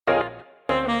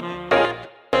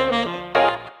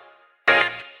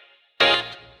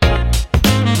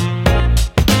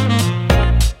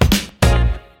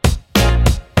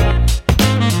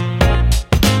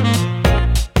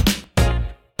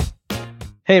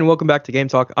Hey, and welcome back to Game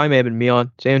Talk. I'm Evan Mion.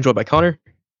 Today I'm joined by Connor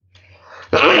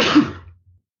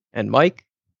and Mike.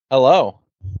 Hello.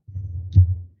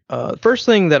 First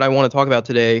thing that I want to talk about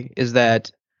today is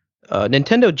that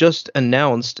Nintendo just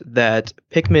announced that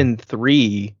Pikmin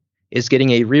 3 is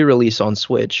getting a re-release on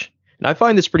Switch. And I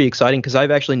find this pretty exciting because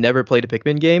I've actually never played a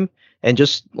Pikmin game, and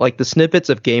just like the snippets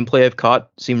of gameplay I've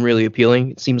caught seem really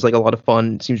appealing. It seems like a lot of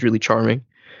fun. It seems really charming.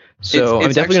 So I'm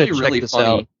It's definitely actually going to check really this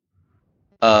funny out.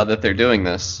 that they're doing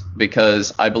this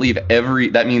because I believe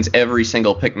that means every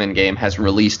single Pikmin game has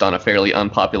released on a fairly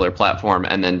unpopular platform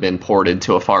and then been ported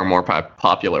to a far more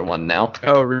popular one now.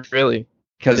 Oh, really?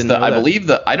 Because Didn't know I that.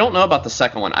 believe I don't know about the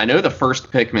second one. I know the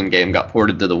first Pikmin game got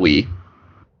ported to the Wii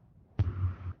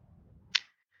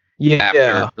after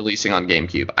Yeah. releasing on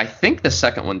GameCube. I think the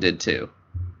second one did too.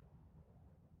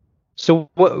 So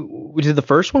what did the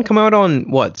first one come out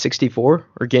on? What, 64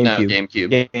 or GameCube? No,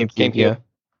 GameCube. GameCube, yeah.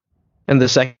 And the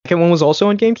second one was also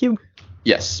on GameCube?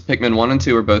 Yes, Pikmin 1 and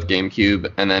 2 are both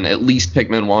GameCube, and then at least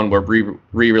Pikmin 1 were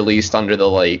re-released under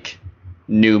the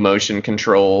new motion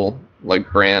control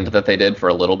brand that they did for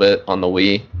a little bit on the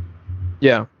Wii.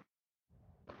 Yeah.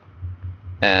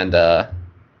 And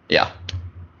yeah.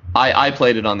 I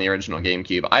played it on the original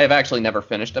GameCube. I have actually never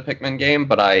finished a Pikmin game,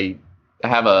 but I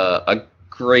have a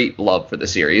great love for the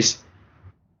series.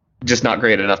 Just not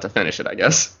great enough to finish it, I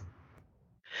guess.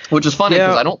 Which is funny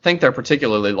because I don't think they're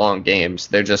particularly long games.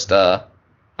 They're just, I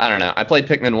don't know. I played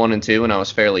Pikmin 1 and 2 when I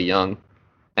was fairly young,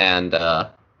 and I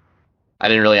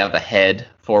didn't really have the head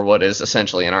for what is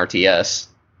essentially an RTS.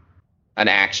 An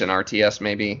action RTS,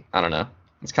 maybe. I don't know.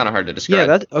 It's kind of hard to describe.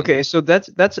 Yeah, okay, so that's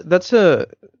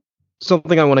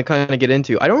something I want to kind of get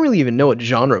into. I don't really even know what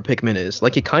genre Pikmin is.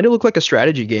 It kind of looked like a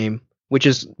strategy game, which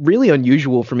is really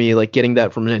unusual for me, getting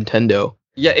that from Nintendo.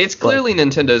 Yeah, it's clearly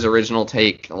Nintendo's original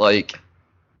take.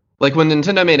 Like when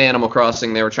Nintendo made Animal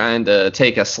Crossing, they were trying to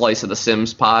take a slice of the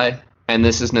Sims pie, and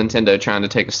this is Nintendo trying to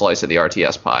take a slice of the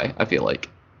RTS pie, I feel like.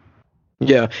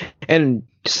 Yeah, and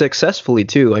successfully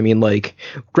too. I mean,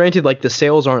 granted, the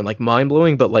sales aren't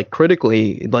mind-blowing, but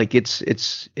critically,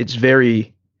 it's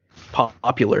very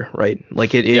popular, right?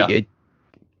 It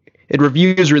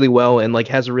reviews really well and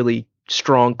has a really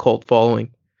strong cult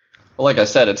following. Well, like I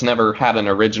said, it's never had an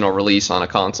original release on a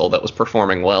console that was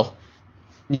performing well.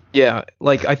 Yeah,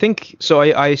 I think so.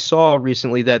 I saw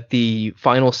recently that the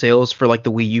final sales for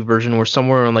the Wii U version were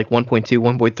somewhere around 1.2,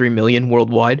 1.3 million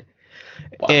worldwide.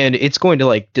 Wow. And it's going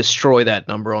to destroy that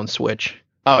number on Switch.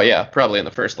 Oh yeah, probably in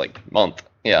the first month.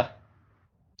 Yeah.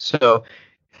 So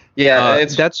yeah,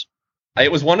 it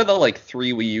was one of the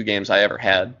 3 Wii U games I ever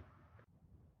had.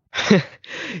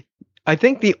 I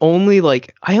think I only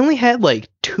had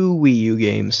 2 Wii U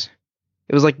games.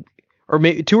 It was or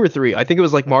maybe 2 or 3. I think it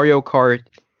was Mario Kart,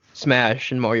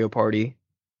 Smash, and Mario Party.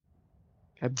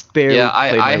 I barely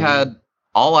played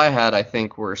all I had I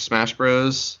think were Smash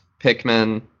Bros,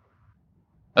 Pikmin,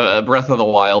 Breath of the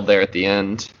Wild there at the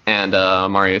end, and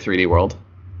Mario 3D World.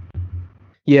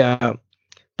 Yeah.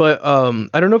 But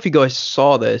I don't know if you guys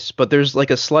saw this, but there's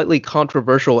a slightly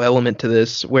controversial element to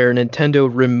this where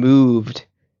Nintendo removed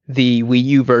the Wii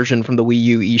U version from the Wii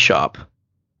U eShop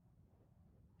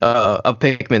of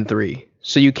Pikmin 3.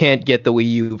 So you can't get the Wii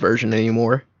U version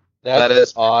anymore. That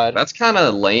is odd. That's kind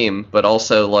of lame, but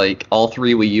also all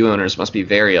 3 Wii U owners must be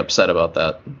very upset about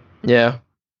that. Yeah.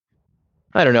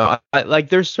 I don't know.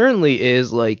 There certainly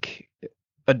is a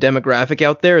demographic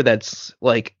out there that's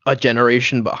a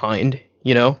generation behind.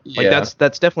 Yeah.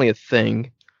 That's definitely a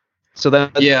thing. So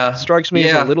that strikes me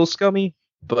as a little scummy,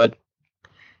 but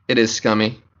it is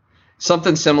scummy.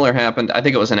 Something similar happened. I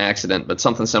think it was an accident, but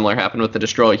something similar happened with the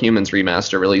Destroy Humans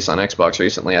remaster release on Xbox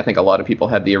recently. I think a lot of people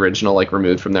had the original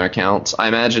removed from their accounts. I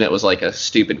imagine it was a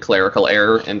stupid clerical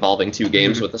error involving 2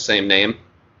 games with the same name.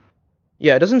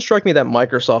 Yeah, it doesn't strike me that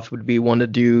Microsoft would be one to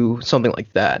do something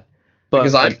like that. But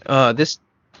because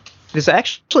this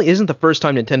actually isn't the first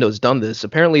time Nintendo's done this.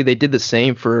 Apparently, they did the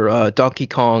same for Donkey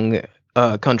Kong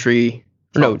Country.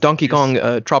 No, Donkey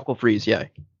Kong Tropical Freeze. Yeah,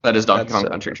 that is Donkey Kong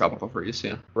Country Tropical Freeze.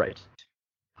 Yeah, right.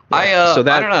 Yeah.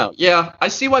 I don't know. Yeah, I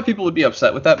see why people would be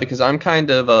upset with that because I'm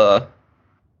kind of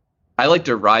I like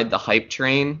to ride the hype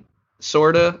train,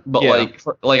 sorta. But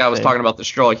I was talking about the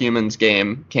Destroy Humans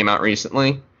game came out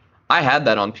recently. I had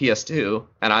that on PS2,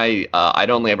 and I'd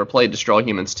only ever played Destroy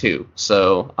Humans 2,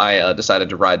 so I decided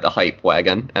to ride the hype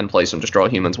wagon and play some Destroy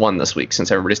Humans 1 this week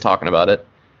since everybody's talking about it.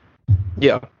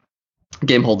 Yeah.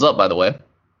 Game holds up, by the way.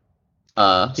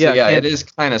 It is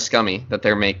kind of scummy that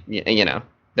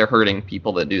they're hurting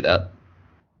people that do that.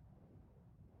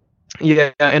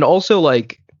 Yeah, and also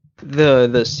the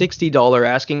 $60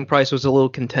 asking price was a little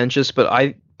contentious, but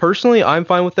I personally, I'm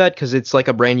fine with that because it's like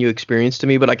a brand new experience to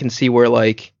me. But I can see where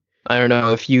like I don't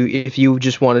know if you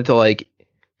just wanted to like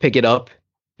pick it up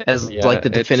as like the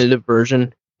definitive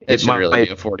version. It should really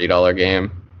be a $40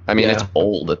 game. I mean, it's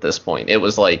old at this point. It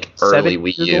was like early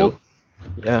Wii U.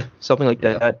 Yeah, something like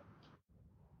that.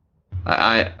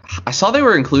 I saw they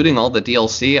were including all the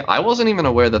DLC. I wasn't even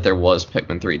aware that there was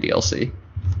Pikmin 3 DLC.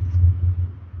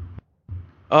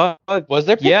 Was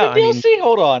there Pikmin DLC?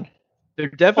 Hold on. There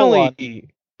definitely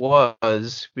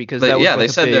was because that was they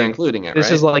said they're including it.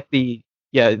 This is like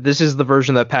this is the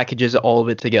version that packages all of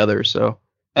it together. So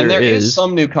and there is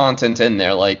some new content in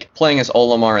there, like playing as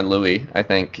Olimar and Louie. I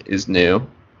think is new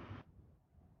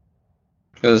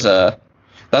because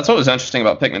that's what was interesting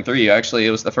about Pikmin 3.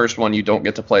 It was the first one you don't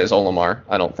get to play as Olimar.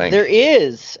 I don't think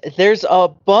There's a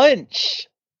bunch.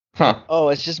 Huh? Oh,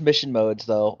 it's just mission modes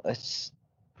though.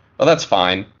 Well, that's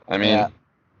fine. I mean,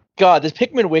 God, this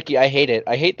Pikmin wiki, I hate it.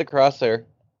 I hate the crosshair.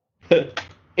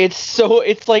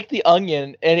 It's like the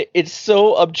Onion, and it's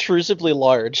so obtrusively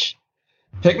large.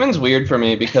 Pikmin's weird for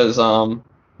me because,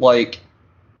 like,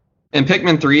 in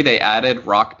Pikmin 3, they added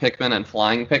Rock Pikmin and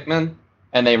Flying Pikmin,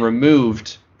 and they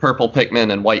removed Purple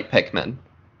Pikmin and White Pikmin.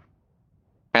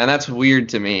 And that's weird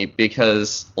to me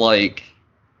because, like,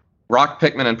 Rock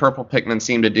Pikmin and Purple Pikmin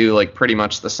seem to do, like, pretty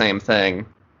much the same thing.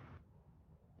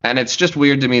 And it's just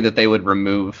weird to me that they would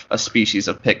remove a species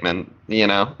of Pikmin, you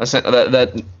know?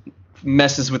 That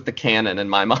messes with the canon in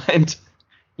my mind.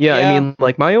 Yeah, I mean,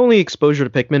 like, my only exposure to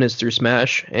Pikmin is through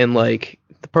Smash, and, like,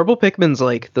 the Purple Pikmin's,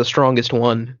 like, the strongest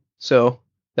one, so...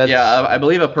 I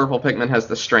believe a Purple Pikmin has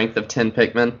the strength of 10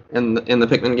 Pikmin in the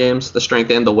Pikmin games, the strength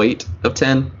and the weight of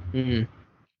 10. Mm-hmm.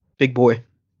 Big boy.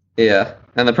 Yeah,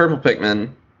 and the Purple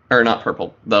Pikmin, or not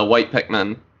Purple, the White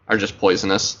Pikmin are just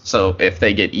poisonous, so if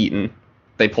they get eaten,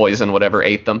 they poison whatever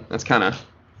ate them. That's kind of...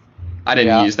 I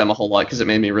didn't use them a whole lot because it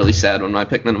made me really sad when my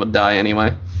Pikmin would die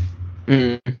anyway.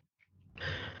 Mm.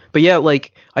 But yeah,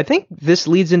 like, I think this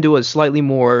leads into a slightly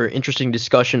more interesting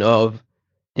discussion of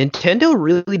Nintendo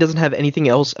really doesn't have anything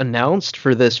else announced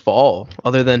for this fall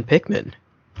other than Pikmin,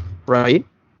 right?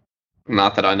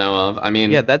 Not that I know of. I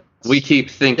mean, we keep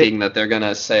thinking that they're going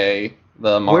to say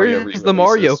the Mario Where's the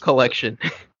Mario collection?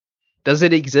 Does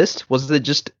it exist? Was it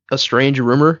just a strange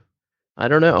rumor? I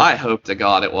don't know. I hope to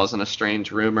God it wasn't a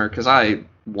strange rumor, because I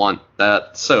want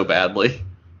that so badly.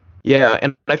 Yeah,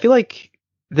 and I feel like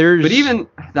there's... But even...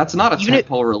 That's not a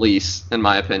tentpole release, in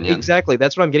my opinion. Exactly,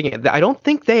 that's what I'm getting at. I don't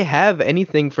think they have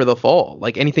anything for the fall,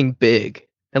 like anything big.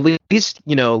 At least,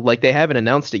 you know, like they haven't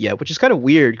announced it yet, which is kind of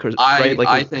weird. Cause, right? Like,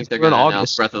 I think they're going to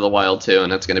announce Breath of the Wild 2,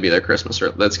 and it's going to be their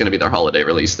that's going to be their holiday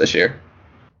release this year.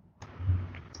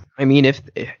 I mean, if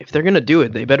they're going to do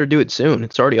it, they better do it soon.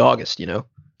 It's already August, you know?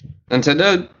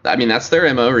 Nintendo, I mean, that's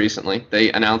their MO recently.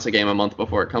 They announce a game a month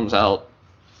before it comes out.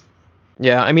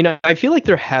 Yeah, I mean, I feel like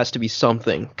there has to be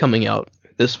something coming out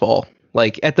this fall.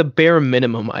 Like, at the bare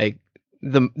minimum,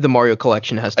 the Mario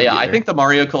Collection has to be there. I think the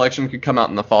Mario Collection could come out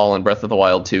in the fall, and Breath of the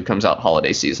Wild 2 comes out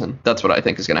holiday season. That's what I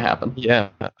think is going to happen. Yeah,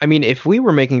 I mean, if we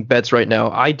were making bets right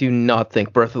now, I do not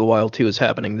think Breath of the Wild 2 is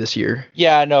happening this year.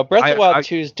 Yeah, no, Breath of the Wild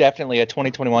 2 is definitely a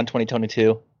 2021,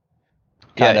 2022.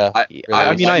 I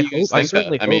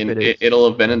mean, it'll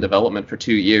have been in development for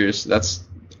 2 years. That's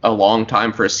a long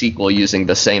time for a sequel using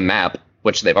the same map,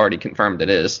 which they've already confirmed it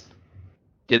is.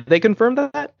 Did they confirm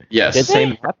that? Yes. The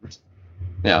same map?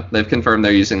 Yeah, they've confirmed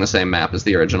they're using the same map as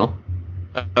the original.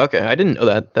 Okay, I didn't know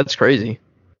that. That's crazy.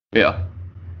 Yeah.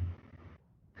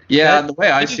 Yeah, the way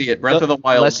I see it, Breath of the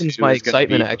Wild 2 lessens my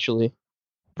excitement, actually.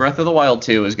 Breath of the Wild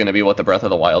 2 is going to be what the Breath of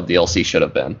the Wild DLC should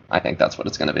have been. I think that's what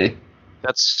it's going to be.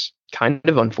 That's kind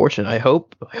of unfortunate. I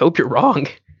hope you're wrong.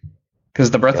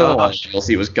 Because the Breath of the Wild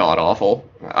DLC was god awful.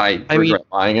 I regret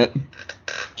buying it.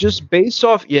 Just based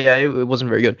off, it wasn't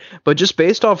very good. But just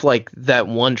based off like that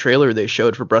one trailer they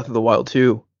showed for Breath of the Wild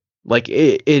 2, like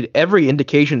it every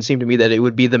indication seemed to me that it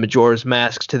would be the Majora's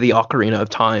Mask to the Ocarina of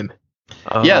Time.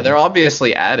 They're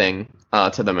obviously adding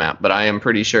to the map, but I am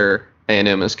pretty sure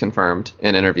A&M has confirmed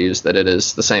in interviews that it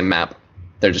is the same map.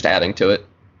 They're just adding to it.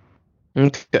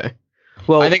 Okay.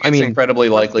 Well, I think it's incredibly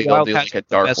likely they'll do like a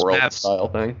Dark World style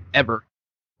thing. Ever.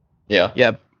 Yeah.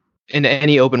 Yeah. In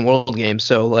any open world game,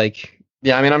 so like.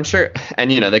 Yeah, I mean, I'm sure,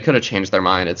 and they could have changed their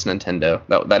mind. It's Nintendo.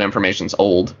 That information's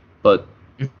old, but.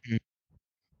 Mm-hmm.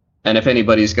 And if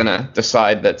anybody's gonna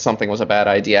decide that something was a bad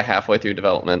idea halfway through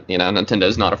development,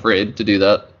 Nintendo's not afraid to do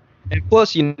that. And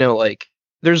plus, like,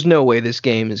 there's no way this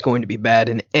game is going to be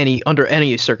bad under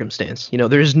any circumstance.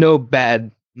 There's no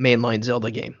bad mainline Zelda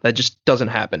game. That just doesn't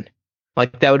happen.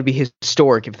 Like, that would be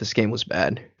historic if this game was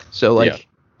bad. So, like,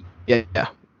 yeah.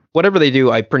 Whatever they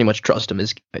do, I pretty much trust them,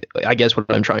 is, I guess, what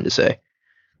I'm trying to say.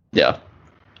 Yeah.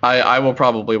 I will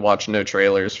probably watch no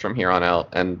trailers from here on out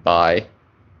and buy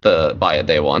it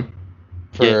day one.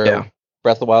 for Yeah.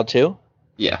 Breath of the Wild 2.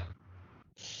 Yeah.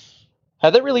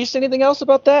 Have they released anything else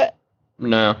about that?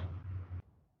 No.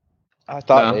 I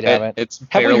thought No, they'd haven't. It's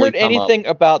Have we barely heard come up. anything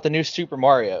about the new Super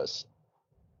Mario's?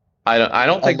 I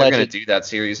don't think they're gonna Alleged- do that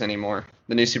series anymore.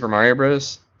 The new Super Mario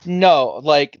Bros. No,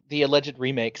 like the alleged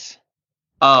remakes.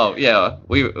 Oh yeah,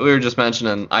 we were just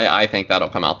mentioning. I think that'll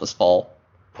come out this fall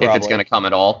if it's Probably. gonna come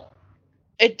at all.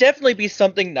 It'd definitely be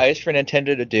something nice for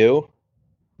Nintendo to do,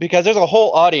 because there's a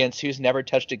whole audience who's never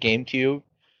touched a GameCube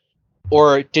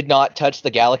or did not touch the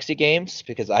Galaxy games,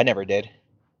 because I never did.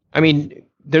 I mean,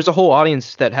 there's a whole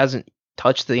audience that hasn't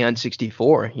touched the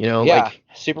N64. You know, Yeah, like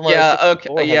Super Mario Yeah,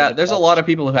 64 okay, yeah. hasn't There's a touched. lot of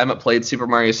people who haven't played Super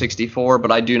Mario 64,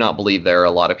 but I do not believe there are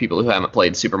a lot of people who haven't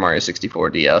played Super Mario 64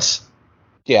 DS.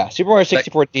 Yeah, Super Mario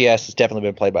 64 DS has definitely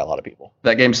been played by a lot of people.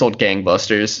 That game sold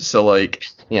gangbusters, so like,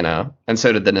 you know, and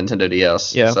so did the Nintendo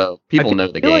DS. Yeah. So people I know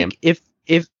the feel game. like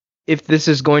if this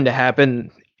is going to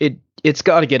happen, it's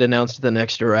got to get announced at the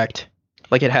next direct.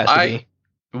 Like it has to be.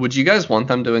 Would you guys want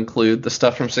them to include the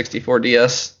stuff from 64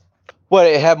 DS? What,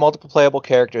 it had multiple playable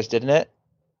characters, didn't it?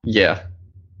 Yeah.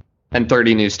 And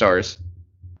 30 new stars.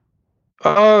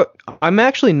 I'm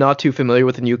actually not too familiar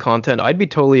with the new content. I'd be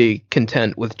totally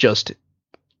content with just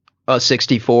a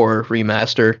 64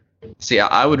 remaster. See,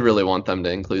 I would really want them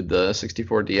to include the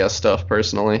 64 DS stuff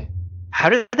personally. How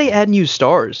did they add new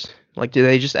stars? Like, did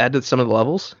they just add to some of the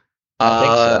levels?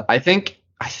 I think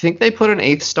they put an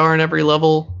 8th star in every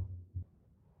level.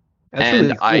 That's And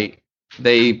really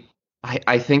cool.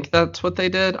 I think that's what they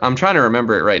did. I'm trying to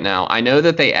remember it right now. I know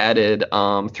that they added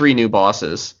 3 new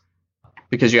bosses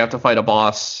because you have to fight a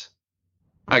boss.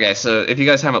 Okay, so if you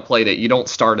guys haven't played it, you don't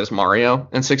start as Mario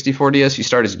in 64 DS. You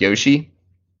start as Yoshi,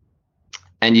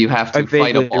 and you have to I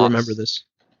fight a vaguely boss. remember this.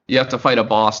 You have to fight a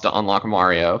boss to unlock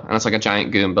Mario, and it's like a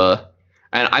giant Goomba.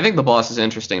 And I think the boss is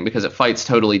interesting because it fights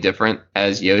totally different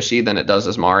as Yoshi than it does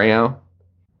as Mario.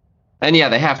 And yeah,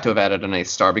 they have to have added an 8th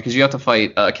star because you have to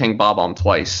fight King Bob-omb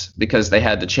twice because they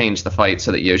had to change the fight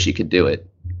so that Yoshi could do it.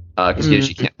 Because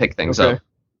Yoshi can't pick things Okay. up.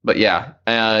 But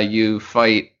yeah, you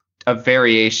fight a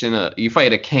variation. You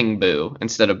fight a King Boo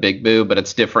instead of Big Boo, but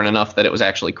it's different enough that it was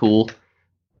actually cool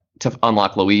to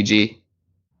unlock Luigi.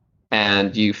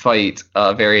 And you fight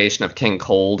a variation of King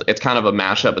Cold. It's kind of a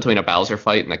mashup between a Bowser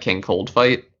fight and a King Cold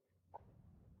fight.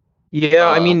 Yeah,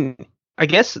 I Uh, mean, I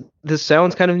guess this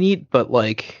sounds kind of neat, but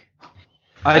like,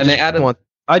 And they added-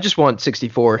 I just want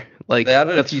 64. Like, They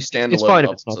added a that's- few it's standalone fine if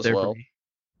levels it's not as there well. for me.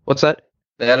 What's that?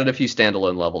 They added a few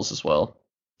standalone levels as well.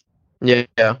 Yeah.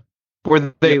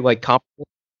 Were they like comparable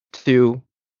to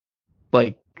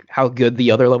like how good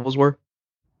the other levels were?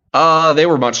 They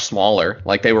were much smaller.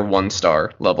 Like they were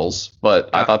 1-star levels, but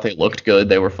I thought they looked good.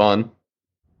 They were fun.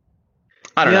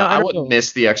 I don't Yeah, know. I I don't wouldn't know.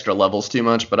 miss the extra levels too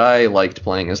much, but I liked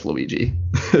playing as Luigi.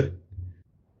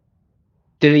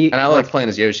 Did he? And I liked playing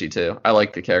as Yoshi too. I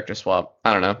liked the character swap.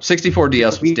 I don't know. 64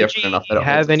 DS was different enough that it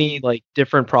have was- any like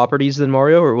different properties than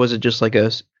Mario, or was it just like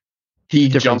he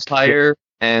different jumped skill? higher,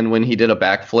 and when he did a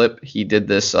backflip, he did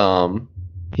this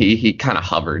he kind of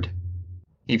hovered.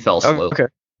 He fell Oh, slowly. okay.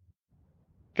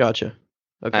 Gotcha.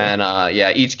 Okay. And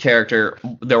yeah, each character,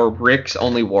 there were bricks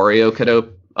only Wario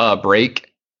could break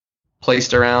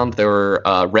placed around. There were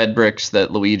red bricks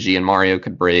that Luigi and Mario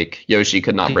could break. Yoshi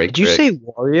could not break. Did you bricks. say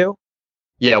Wario?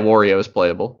 Yeah, Wario is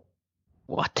playable.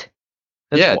 What?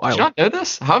 Yeah, did wild. you not know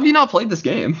this? How have you not played this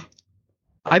game?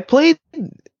 I played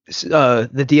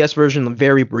the DS version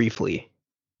very briefly.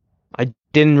 I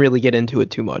didn't really get into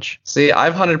it too much. See,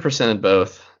 I've 100%ed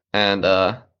both, and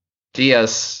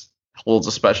DS holds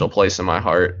a special place in my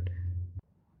heart.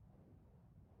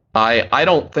 I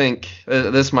don't think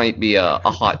this might be a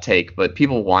hot take, but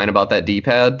people whine about that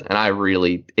D-pad,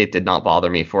 and it did not bother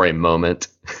me for a moment.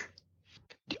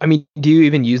 I mean, do you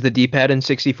even use the D-pad in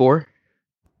 64?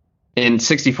 In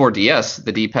 64 DS,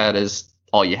 the D-pad is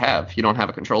all you have. You don't have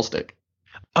a control stick.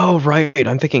 Oh, right.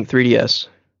 I'm thinking 3DS.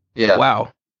 Yeah.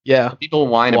 Wow. Yeah. People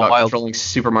whine about Wild. controlling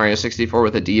Super Mario 64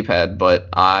 with a D-pad, but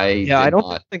I I did don't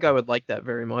not. think I would like that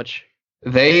very much.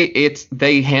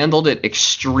 They handled it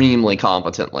extremely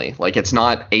competently. Like it's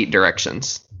not 8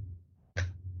 directions.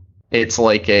 It's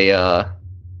like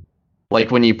like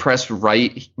when you press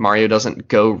right, Mario doesn't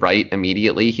go right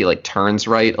immediately. He like turns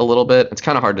right a little bit. It's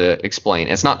kind of hard to explain.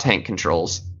 It's not tank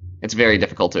controls. It's very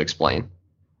difficult to explain.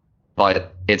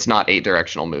 But it's not 8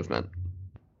 directional movement.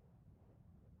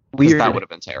 'Cause Weird. that would have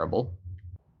been terrible.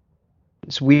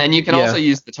 It's weird. And you can yeah. also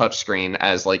use the touchscreen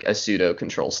as like a pseudo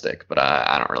control stick, but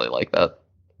I don't really like that.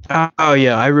 Oh,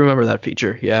 yeah. I remember that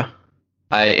feature. Yeah.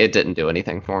 It didn't do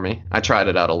anything for me. I tried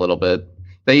it out a little bit.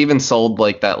 They even sold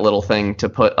like that little thing to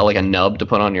put like a nub to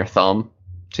put on your thumb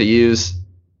to use.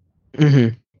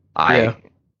 Mm-hmm. Yeah.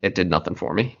 It did nothing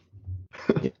for me.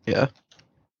 Yeah.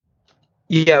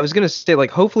 Yeah, I was gonna say,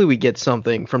 like, hopefully we get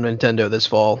something from Nintendo this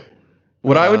fall.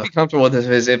 What I would be comfortable with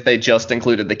is if they just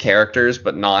included the characters,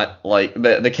 but not like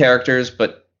the characters,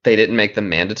 but they didn't make them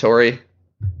mandatory.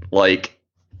 Like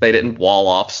they didn't wall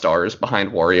off stars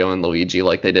behind Wario and Luigi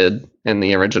like they did in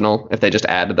the original. If they just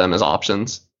added them as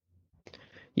options.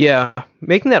 Yeah,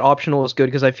 making that optional is good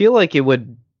because I feel like it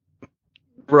would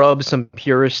rub some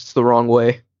purists the wrong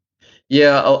way.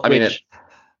 Yeah, I mean,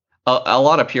 a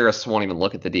lot of purists won't even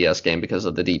look at the DS game because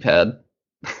of the D-pad.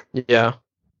 Yeah.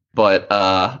 But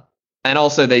and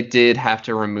also they did have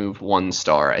to remove one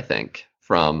star, I think,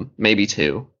 from maybe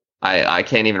two. I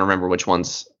can't even remember which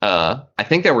ones. I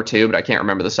think there were two, but I can't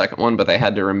remember the second one. But they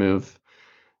had to remove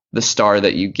the star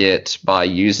that you get by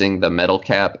using the metal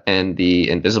cap and the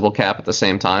invisible cap at the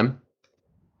same time.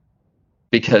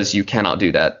 Because you cannot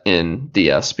do that in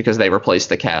DS because they replace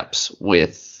the caps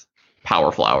with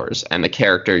power flowers, and the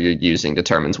character you're using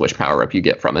determines which power-up you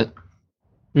get from it.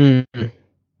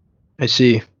 I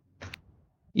see.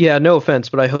 Yeah, no offense,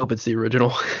 but I hope it's the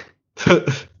original. There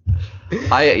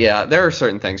are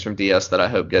certain things from DS that I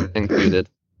hope get included.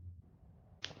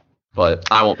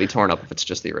 But I won't be torn up if it's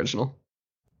just the original.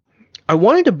 I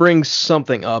wanted to bring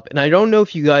something up, and I don't know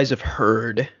if you guys have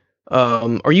heard.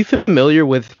 Are you familiar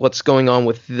with what's going on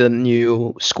with the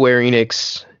new Square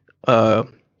Enix,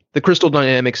 the Crystal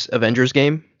Dynamics Avengers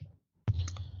game?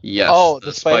 Yes. Oh,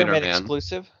 the Spider-Man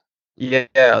exclusive?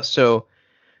 Yeah, so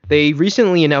they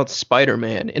recently announced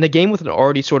Spider-Man in a game with an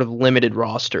already sort of limited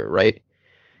roster, right?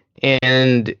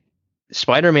 And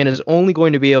Spider-Man is only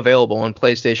going to be available on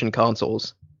PlayStation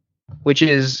consoles, which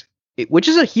is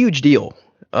a huge deal.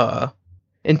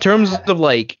 In terms of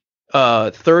like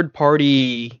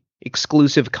third-party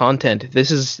exclusive content,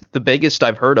 this is the biggest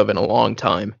I've heard of in a long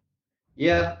time.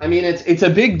 Yeah, I mean it's a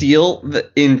big deal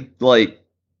in like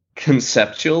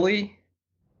conceptually.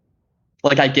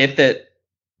 Like I get that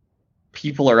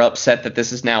people are upset that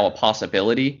this is now a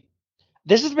possibility.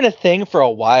 This has been a thing for a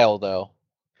while though.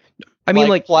 I mean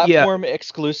like platform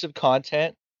exclusive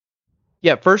content.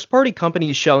 Yeah, first-party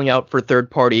companies shelling out for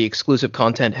third-party exclusive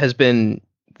content has been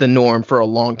the norm for a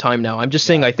long time now. I'm just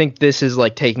saying I think this is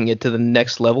like taking it to the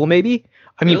next level maybe.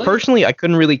 I mean, personally, I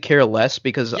couldn't really care less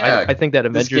because I think that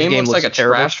Avengers game looks like a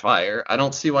terrible. trash fire. I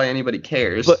don't see why anybody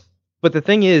cares. But the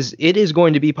thing is, it is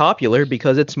going to be popular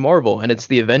because it's Marvel and it's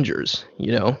the Avengers,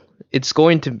 you know. It's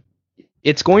going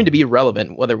to be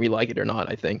relevant whether we like it or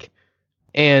not, I think.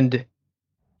 And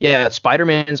yeah,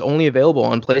 Spider-Man is only available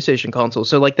on PlayStation consoles.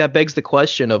 So like that begs the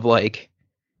question of like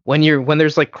when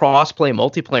there's like cross-play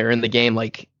multiplayer in the game,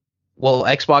 like will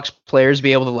Xbox players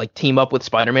be able to like team up with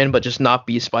Spider-Man but just not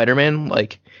be Spider-Man?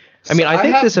 Like, I mean, I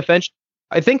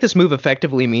think this move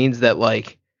effectively means that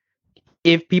like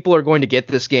if people are going to get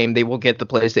this game, they will get the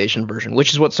PlayStation version,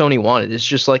 which is what Sony wanted. It's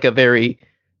just like a very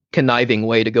conniving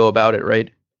way to go about it,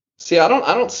 right? See, I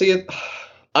don't see it.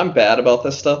 I'm bad about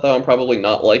this stuff though. I'm probably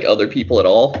not like other people at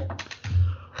all.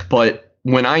 But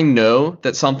when I know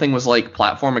that something was like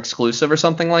platform exclusive or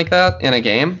something like that in a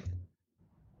game,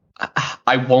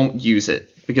 I won't use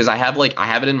it because I have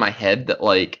it in my head that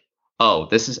like, oh,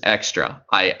 this is extra.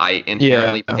 I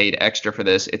inherently paid extra for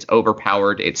this. It's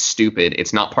overpowered. It's stupid.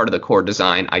 It's not part of the core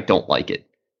design. I don't like it.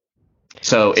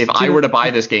 So if I were to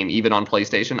buy this game, even on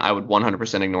PlayStation, I would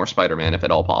 100% ignore Spider-Man if at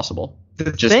all possible.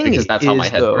 Just because that's how my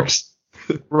head works.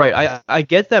 Right, I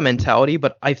get that mentality,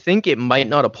 but I think it might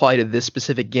not apply to this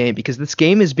specific game because this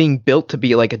game is being built to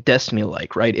be like a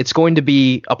Destiny-like, right? It's going to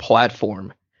be a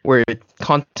platform where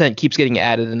content keeps getting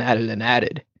added and added and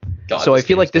added. God, so I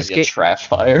feel like this game trash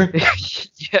fire.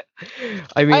 Yeah,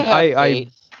 I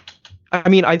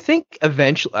mean, I think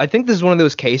eventually, I think this is one of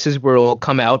those cases where it'll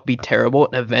come out, be terrible,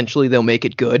 and eventually they'll make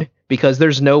it good because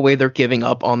there's no way they're giving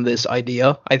up on this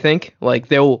idea. I think like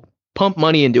they'll pump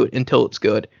money into it until it's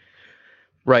good.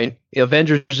 Right,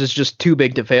 Avengers is just too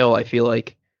big to fail. I feel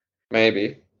like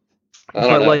maybe. I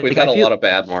don't know. Like, we've had a lot of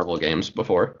bad Marvel games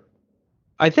before.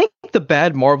 I think the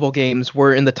bad Marvel games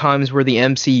were in the times where the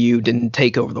MCU didn't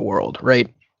take over the world,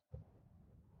 right?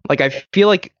 Like I feel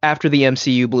like after the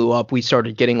MCU blew up, we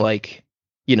started getting like,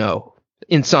 you know,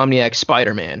 Insomniac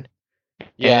Spider-Man.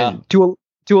 Yeah. And to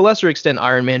a lesser extent,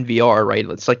 Iron Man VR, right?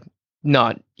 It's like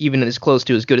not even as close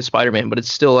to as good as Spider-Man, but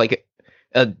it's still like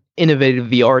an innovative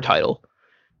VR title.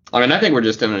 I mean, I think we're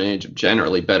just in an age of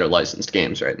generally better licensed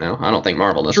games right now. I don't think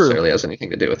Marvel necessarily has anything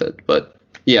to do with it, but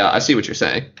yeah, I see what you're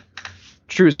saying.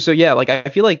 True. So yeah, like I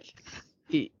feel like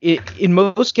in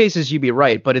most cases you'd be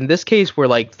right, but in this case where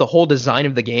like the whole design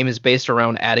of the game is based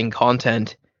around adding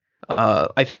content,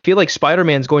 I feel like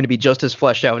Spider-Man's going to be just as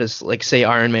fleshed out as, like, say,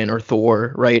 Iron Man or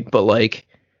Thor, right? But, like,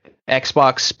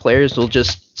 Xbox players will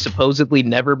just supposedly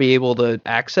never be able to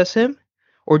access him?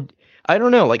 Or, I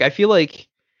don't know, like, I feel like...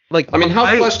 I mean, how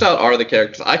fleshed out are the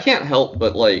characters? I can't help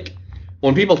but, like,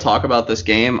 when people talk about this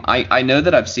game, I know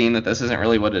that I've seen that this isn't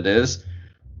really what it is,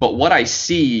 but what I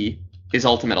see is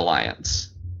Ultimate Alliance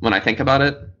when I think about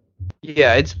it.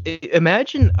 Yeah,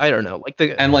 imagine, I don't know, like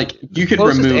And, like, you could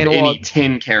closest remove analog- any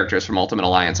 10 characters from Ultimate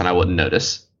Alliance and I wouldn't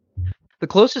notice. the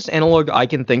closest analog I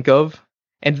can think of,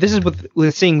 and this is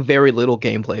with seeing very little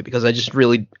gameplay because I just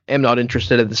really am not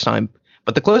interested at this time.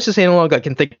 But the closest analog I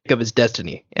can think of is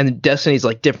Destiny, and Destiny's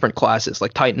like different classes,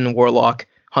 like Titan, Warlock,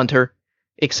 Hunter.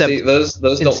 Except See, those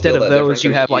don't instead feel of that those, different you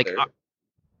to me have like either.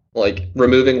 Like,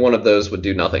 removing one of those would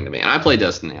do nothing to me. And I play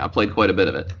Destiny. I played quite a bit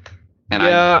of it. And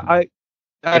I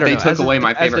don't they know. took away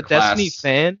my favorite as a Destiny class,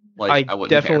 fan, like, I I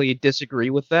wouldn't definitely disagree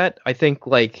with that. I think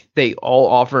like they all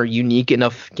offer unique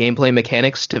enough gameplay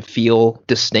mechanics to feel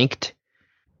distinct.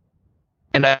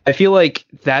 And I feel like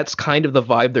that's kind of the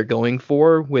vibe they're going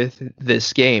for with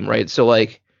this game, right? So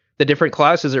like the different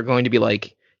classes are going to be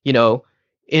like, you know,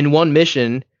 in one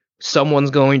mission, someone's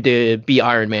going to be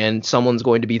Iron Man, someone's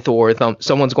going to be Thor,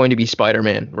 someone's going to be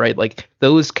Spider-Man, right? Like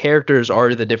those characters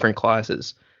are the different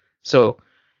classes. So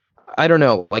I don't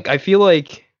know. Like I feel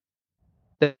like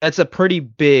that's a pretty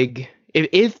big,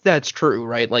 if that's true,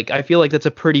 right? Like I feel like that's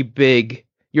a pretty big.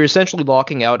 You're essentially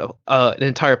locking out an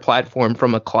entire platform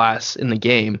from a class in the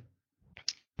game.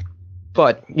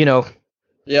 But you know,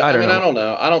 Yeah, I don't know. I don't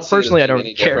know. I don't see Personally, it I don't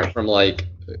any care. different from, like,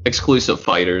 exclusive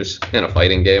fighters in a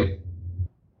fighting game.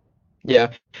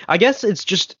 yeah, I guess it's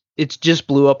just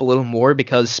blew up a little more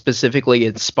because specifically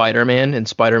it's Spider-Man, and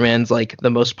Spider-Man's like the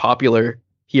most popular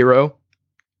hero.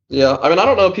 Yeah, I mean, I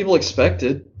don't know what people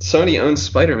expected. Sony owns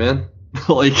Spider-Man.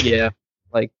 Like, Yeah,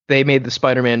 like they made the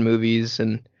Spider-Man movies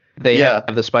and they Yeah.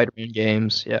 have the Spider-Man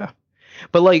games. Yeah,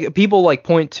 but like people like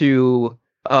point to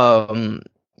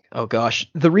oh gosh,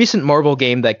 the recent Marvel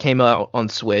game that came out on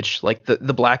Switch, like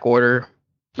the Black Order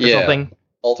or Yeah. something.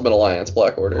 Ultimate Alliance,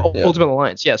 Black Order. Yeah. Ultimate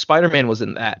Alliance. Yeah, Spider-Man was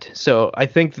in that. So I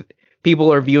think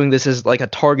people are viewing this as like a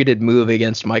targeted move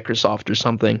against Microsoft or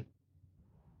something.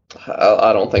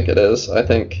 I don't think it is. I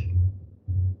don't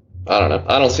know.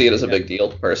 I don't see it as a big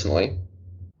deal, personally.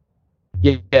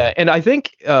 Yeah, and I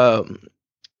think But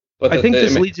I think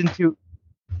this leads into.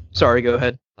 Sorry, go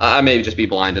ahead. I may just be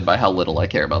blinded by how little I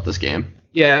care about this game.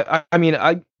 Yeah, I mean,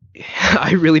 I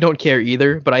really don't care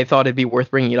either, but I thought it'd be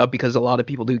worth bringing it up because a lot of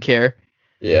people do care.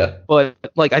 Yeah. But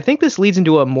like, I think this leads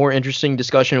into a more interesting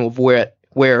discussion of where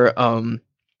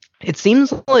it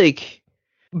seems like,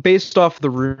 based off the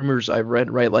rumors I've read,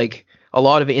 right, like a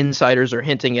lot of insiders are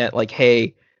hinting at like,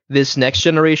 hey, this next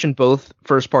generation, both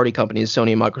first party companies,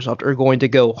 Sony and Microsoft, are going to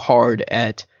go hard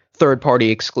at third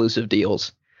party exclusive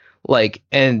deals. Like,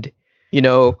 and you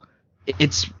know,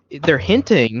 they're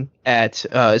hinting at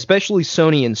especially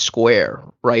Sony and Square,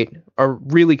 right, are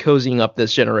really cozying up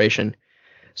this generation.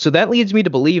 So that leads me to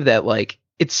believe that like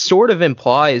it sort of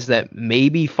implies that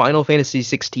maybe Final Fantasy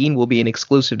 16 will be an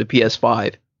exclusive to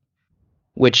PS5,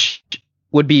 which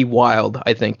would be wild.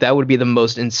 I think that would be the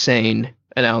most insane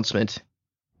announcement.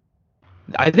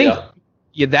 I think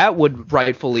yeah, that would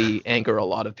rightfully anger a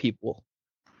lot of people.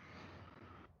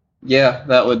 Yeah,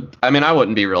 that would. I mean, I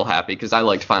wouldn't be real happy because I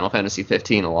liked Final Fantasy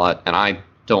 15 a lot, and I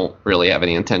don't really have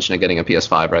any intention of getting a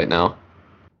PS5 right now.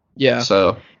 Yeah.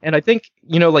 So, and I think,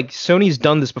 you know, like Sony's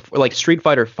done this before. Like Street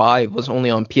Fighter V was only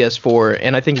on PS4,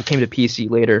 and I think it came to PC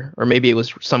later, or maybe it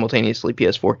was simultaneously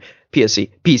PS4,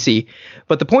 PC.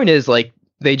 But the point is, like,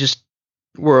 they just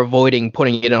were avoiding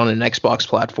putting it on an Xbox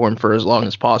platform for as long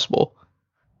as possible.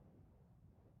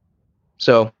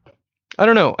 So, I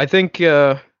don't know. I think,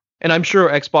 and I'm sure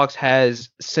Xbox has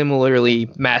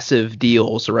similarly massive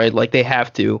deals, right? Like they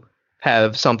have to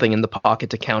have something in the pocket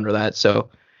to counter that. So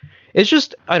it's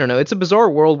just, I don't know. It's a bizarre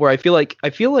world where I feel like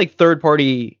third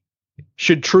party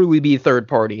should truly be third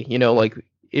party. You know, like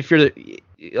if you're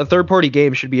a third party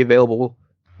game should be available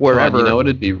wherever. God, you know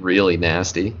it'd be really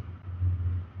nasty.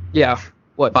 Yeah.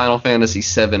 What? Final Fantasy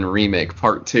VII Remake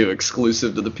Part 2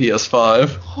 exclusive to the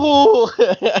PS5.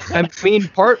 I mean,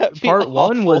 part That'd be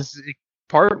one awful.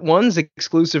 part one's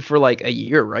exclusive for like a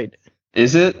year, right?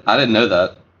 Is it? I didn't know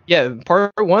that. Yeah,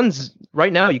 part one's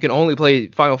right now. You can only play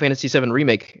Final Fantasy VII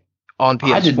Remake on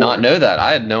PS4. I did not know that.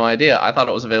 I had no idea. I thought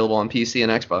it was available on PC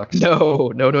and Xbox.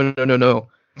 No.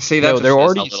 See, that's No, they're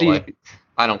already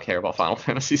I don't care about Final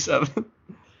Fantasy VII.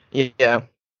 Yeah,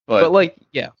 but like,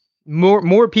 yeah,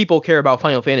 more people care about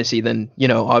Final Fantasy than, you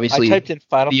know, obviously. I typed in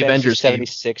Final the Fantasy Avengers game.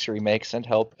 76 remake, send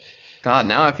help. God,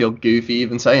 now I feel goofy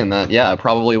even saying that. Yeah, it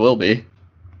probably will be.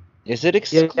 Is it Yeah,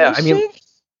 exclusive? yeah, I mean,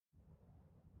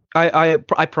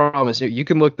 I promise you, you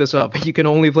can look this up. You can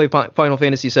only play Final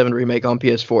Fantasy VII Remake on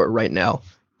PS4 right now.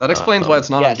 That explains why it's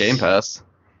not yes. on Game Pass.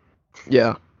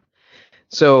 Yeah.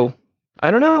 So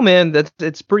I don't know, man.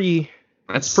 It's pretty.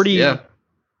 That's pretty. Yeah.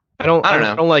 I don't I don't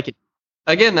know. I don't like it.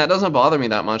 Again, that doesn't bother me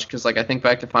that much because, like, I think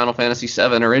back to Final Fantasy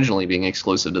VII originally being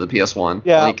exclusive to the PS1.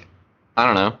 Yeah. Like, I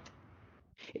don't know.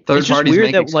 It's Third just parties weird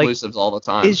make that, like, exclusives all the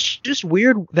time. It's just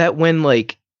weird that when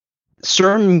like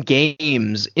certain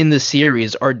games in the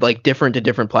series are like different to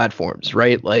different platforms,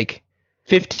 right? Like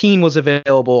 15 was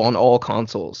available on all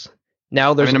consoles.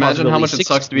 Now I there's mean, imagine how much it 16.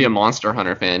 sucks to be a Monster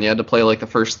Hunter fan. You had to play like the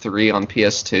first 3 on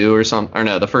PS2 or something, or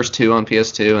no, the first 2 on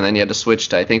PS2, and then you had to switch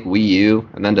to I think Wii U,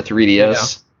 and then to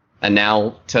 3DS, and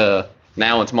now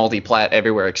it's multi-plat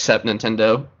everywhere except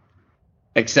Nintendo,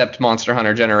 except Monster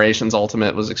Hunter Generations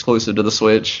Ultimate was exclusive to the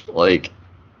Switch. Like,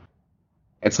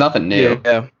 it's nothing new.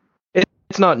 Yeah.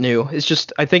 It's not new. It's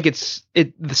just I think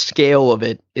the scale of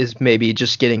it is maybe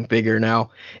just getting bigger now.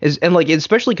 And like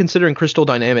especially considering Crystal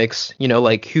Dynamics, you know,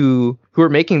 like who are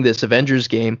making this Avengers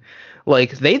game,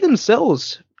 like they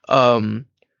themselves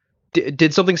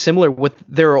did something similar with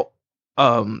their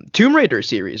Tomb Raider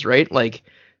series, right? Like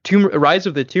Rise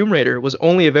of the Tomb Raider was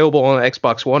only available on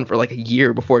Xbox One for like a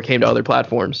year before it came to other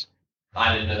platforms.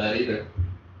 I didn't know that either.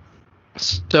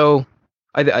 So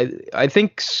I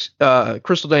think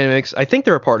Crystal Dynamics, I think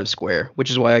they're a part of Square,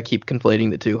 which is why I keep conflating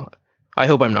the two. I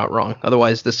hope I'm not wrong.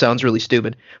 Otherwise, this sounds really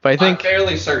stupid. But I think I'm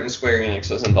fairly certain Square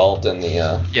Enix was involved in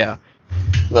the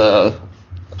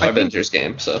Avengers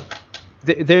game, so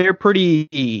they're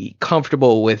pretty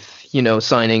comfortable with, you know,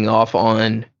 signing off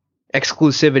on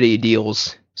exclusivity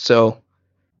deals. So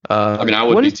I mean, I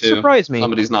would be wouldn't too. surprise me.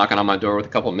 Somebody's knocking on my door with a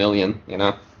couple million, you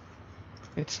know.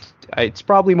 It's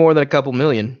probably more than a couple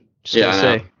million. Just Yeah,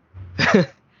 gonna say.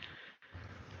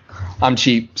 I'm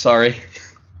cheap, sorry.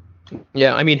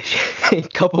 Yeah, I mean, a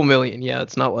couple million. Yeah,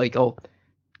 it's not like I'll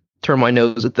turn my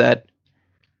nose at that.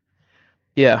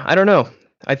 Yeah, I don't know.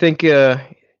 I think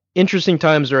interesting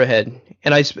times are ahead,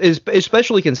 and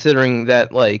especially considering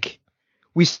that like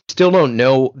we still don't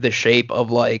know the shape of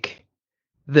like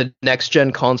the next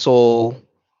gen console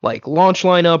like launch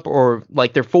lineup or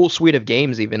like their full suite of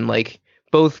games. Even like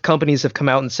both companies have come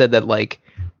out and said that like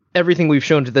everything we've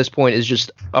shown to this point is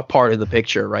just a part of the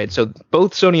picture, right? So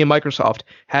both Sony and Microsoft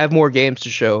have more games to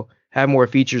show, have more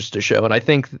features to show, and I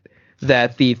think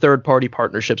that the third-party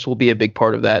partnerships will be a big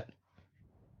part of that.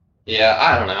 Yeah,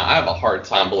 I don't know. I have a hard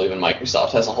time believing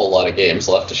Microsoft has a whole lot of games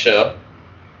left to show.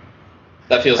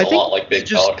 That feels a lot like big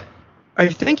talk. I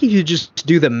think if you just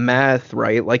do the math,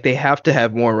 right, like they have to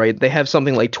have more, right? They have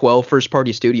something like 12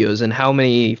 first-party studios, and how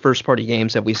many first-party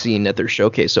games have we seen at their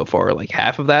showcase so far? Like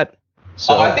half of that?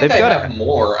 So I think they have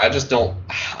more. I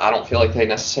don't feel like they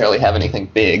necessarily have anything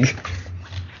big.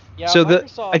 Yeah, so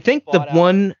Microsoft I think the bought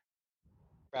one.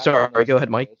 out- Sorry, go ahead,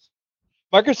 Mike.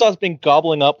 Microsoft's been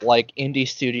gobbling up like indie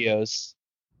studios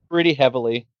pretty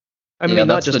heavily. I mean, Yeah,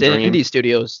 not that's just the dream. indie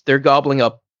studios; they're gobbling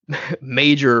up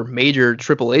major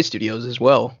AAA studios as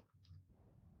well.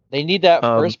 They need that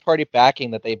Um, first party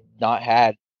backing that they've not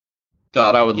had.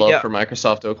 God, I would love Yeah. for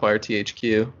Microsoft to acquire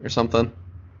THQ or something.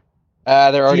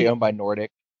 They're already See- owned by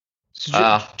Nordic. So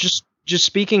Ah. just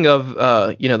speaking of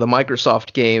you know, the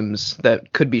Microsoft games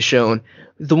that could be shown,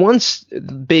 the one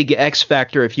big X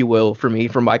factor, if you will, for me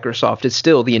from Microsoft is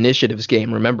still the Initiatives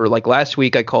game. Remember, like last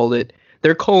week I called it.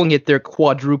 They're calling it their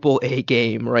quadruple A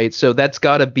game, right? So that's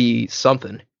got to be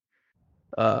something.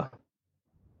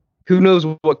 Who knows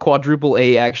what quadruple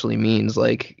A actually means?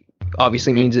 Like,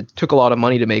 obviously means it took a lot of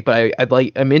money to make, but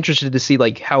I'm interested to see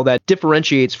like how that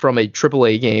differentiates from a triple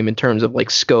A game in terms of like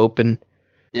scope and.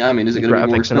 Yeah, I mean, is it The going to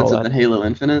be more graphics and all expensive that. than Halo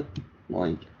Infinite?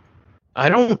 Like, I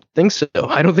don't think so.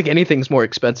 I don't think anything's more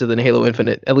expensive than Halo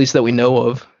Infinite, at least that we know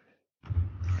of.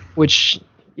 Which,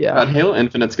 yeah. God, Halo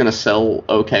Infinite's going to sell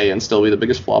okay and still be the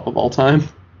biggest flop of all time.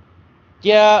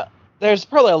 Yeah, there's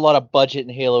probably a lot of budget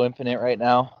in Halo Infinite right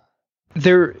now.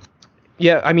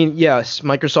 Yeah, I mean, yes,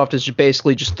 Microsoft is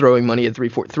basically just throwing money at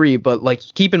 343, but like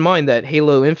keep in mind that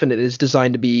Halo Infinite is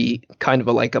designed to be kind of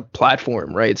like a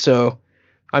platform, right? So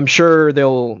I'm sure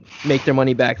they'll make their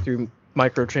money back through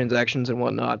microtransactions and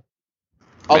whatnot.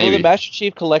 Although Maybe. the Master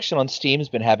Chief Collection on Steam's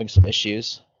been having some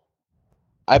issues.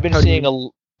 I've been How do you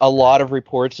seeing a lot of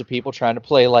reports of people trying to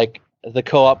play like the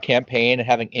co-op campaign and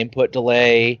having input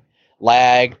delay,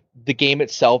 lag. The game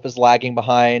itself is lagging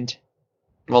behind.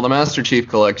 Well, the Master Chief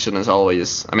Collection is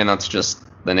always, I mean, that's just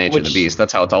the nature of the Which- beast.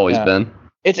 That's how it's always yeah. been.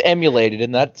 It's emulated,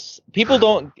 and that's people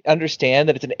don't understand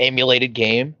that it's an emulated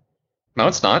game. No,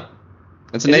 it's not.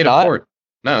 It's a Is it native not? port.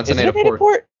 No, it's Is a it native port.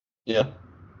 port? Yeah.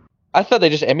 I thought they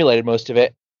just emulated most of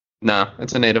it. No,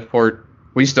 it's a native port.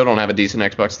 We still don't have a decent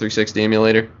Xbox 360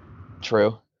 emulator.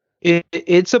 True.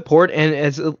 It's a port, and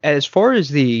as far as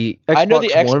the Xbox I know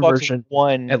the One Xbox version,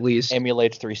 One at least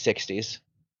emulates 360s,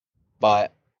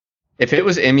 but If it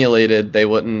was emulated, they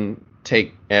wouldn't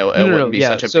take. It wouldn't be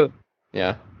such a. so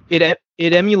Yeah. it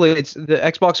emulates the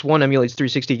Xbox One emulates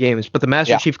 360 games, but the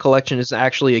Master Yeah. Chief Collection is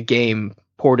actually a game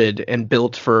ported and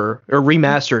built for or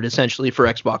remastered essentially for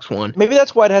Xbox One. maybe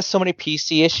that's why it has so many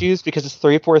PC issues, because it's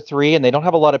 343 and they don't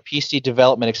have a lot of PC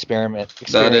development experience.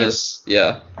 That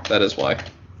is why.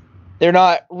 They're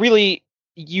not really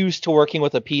used to working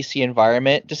with a PC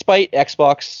environment, despite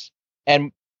Xbox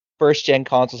and first gen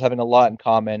consoles having a lot in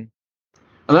common.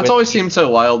 And that's With- always seemed so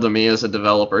wild to me as a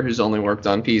developer who's only worked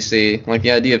on PC. Like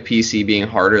the idea of PC being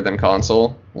harder than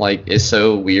console, like, is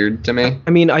so weird to me.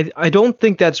 I mean, I don't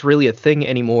think that's really a thing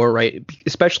anymore, right?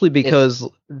 Especially because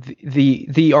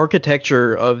the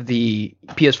architecture of the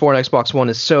PS4 and Xbox One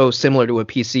is so similar to a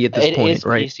PC at this It point, is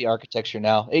right? PC architecture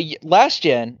now. Last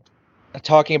gen,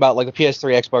 talking about like the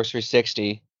PS3, Xbox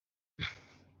 360,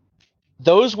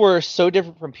 those were so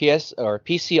different from PS or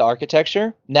PC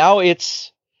architecture. Now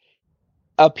it's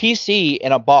a PC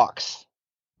in a box,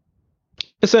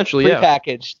 Essentially, yeah.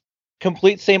 prepackaged,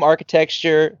 complete same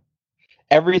architecture.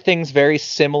 Everything's very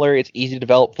similar. It's easy to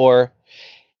develop for.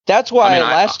 That's why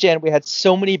last gen we had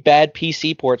so many bad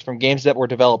PC ports from games that were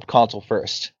developed console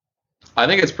first. I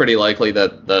think it's pretty likely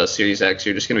that the Series X,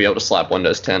 you're just going to be able to slap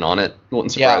Windows 10 on it.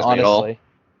 Wouldn't surprise me at all.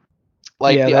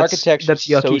 Like, Yeah, the architecture that's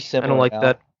is so yucky. similar I don't like now.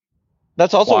 that.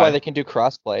 That's also Why? why they can do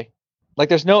crossplay. Like,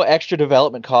 there's no extra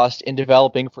development cost in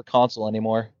developing for console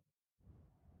anymore.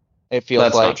 It feels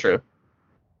That's like, not true.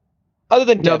 other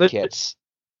than No, dev kits.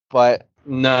 But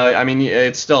No, I mean,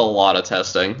 it's still a lot of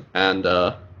testing, and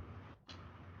you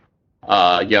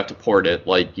have to port it.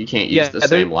 Like, you can't use Yeah, the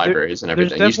same libraries and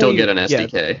there's everything. You still get an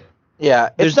definitely- SDK. yeah,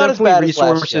 There's it's not as definitely bad as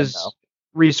last gen, though.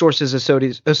 resources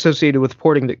associated with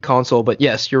porting the console, but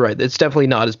yes, you're right. It's definitely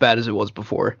not as bad as it was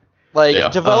before. Like, Yeah.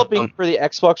 developing for the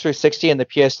Xbox 360 and the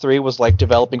PS3 was like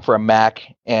developing for a Mac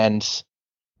and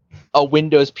a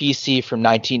Windows PC from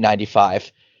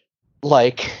 1995.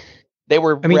 Like, they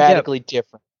were I mean, yeah. radically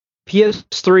different.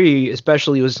 PS3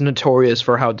 especially was notorious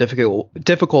for how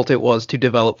difficult it was to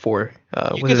develop for.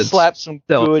 You with could its slap some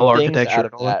cell good things architecture out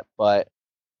and of all that, but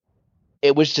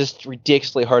it was just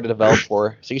ridiculously hard to develop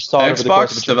for. So you saw it over the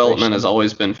course of Xbox a development generation. has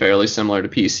always been fairly similar to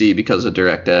PC because of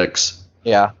DirectX,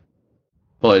 Yeah.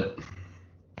 but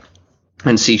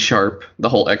and C#, the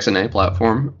whole XNA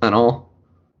platform and all.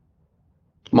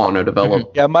 Mono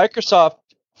developed. Yeah, Microsoft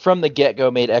from the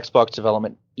get-go made Xbox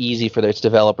development easy for its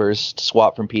developers to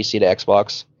swap from PC to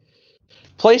Xbox.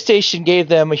 PlayStation gave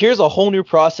them, here's a whole new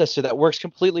processor that works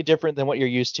completely different than what you're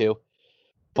used to,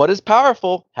 but is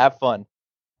powerful. Have fun.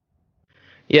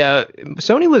 Yeah,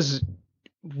 Sony was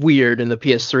weird in the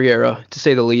PS3 era, to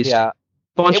say the least. Yeah.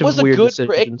 Bunch It was of a weird good. It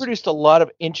decisions. produced a lot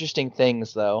of interesting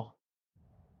things, though.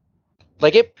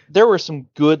 Like there were some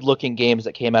good-looking games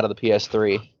that came out of the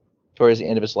PS3 towards the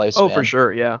end of its lifespan. Oh, for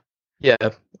sure, yeah. Yeah.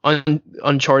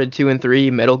 Uncharted 2 and 3,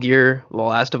 Metal Gear, The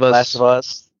Last of Us. Last of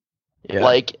Us. Yeah.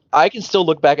 Like, I can still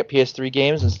look back at PS3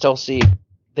 games and still see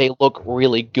they look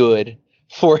really good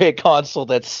for a console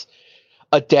that's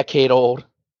a decade old.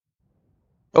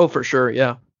 Oh, for sure,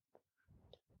 yeah.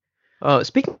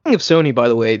 Speaking of Sony, by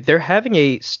the way, they're having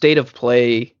a State of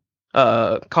Play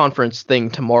conference thing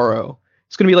tomorrow.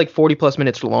 It's going to be like 40 plus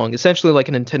minutes long, essentially like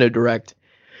a Nintendo Direct.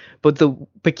 But the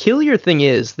peculiar thing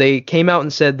is they came out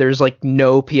and said there's like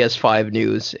no PS5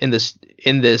 news in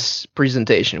this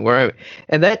presentation,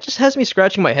 and that just has me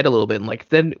scratching my head a little bit. And like,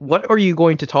 then what are you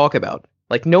going to talk about?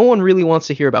 Like, no one really wants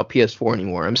to hear about PS4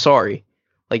 anymore. I'm sorry.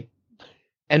 Like,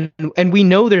 and we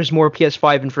know there's more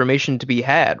PS5 information to be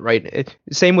had, right?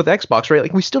 Same with Xbox, right?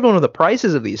 Like, we still don't know the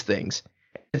prices of these things.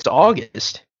 It's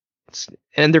August,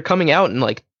 and they're coming out in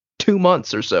like 2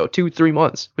 months or so, 2-3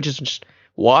 months, which is just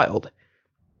wild.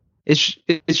 It's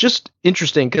just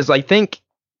interesting because I think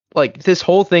like this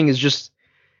whole thing is just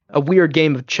a weird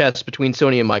game of chess between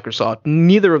Sony and Microsoft.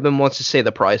 Neither of them wants to say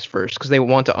the price first because they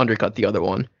want to undercut the other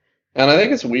one. And I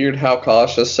think it's weird how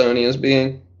cautious Sony is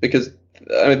being because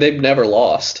I mean they've never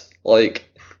lost.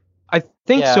 Like, I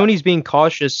think Yeah. Sony's being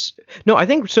cautious. No, I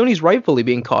think Sony's rightfully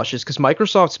being cautious because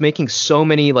Microsoft's making so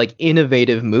many like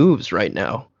innovative moves right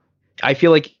now. I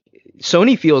feel like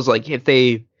Sony feels like if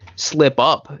they slip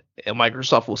up,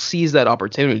 Microsoft will seize that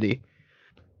opportunity.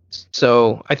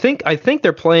 So I think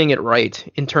they're playing it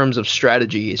right in terms of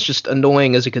strategy. It's just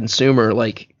annoying as a consumer.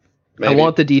 Like, maybe. I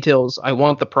want the details. I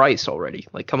want the price already.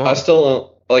 Like, come on. I still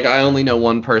don't, like, I only know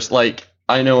one person, like,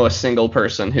 I know a single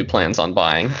person who plans on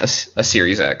buying a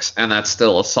Series X, and that's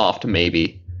still a soft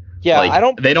maybe. Yeah,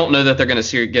 Like, they don't know that they're going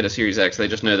to get a Series X. They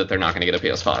just know that they're not going to get a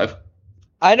PS5.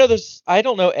 I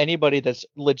don't know anybody that's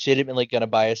legitimately going to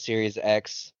buy a Series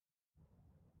X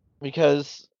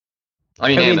because I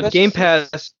mean, I mean, that's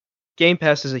Game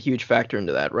Pass is a huge factor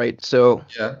into that, right? So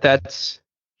yeah. that's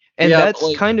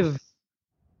like, kind of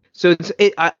so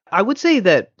I would say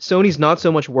that Sony's not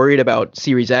so much worried about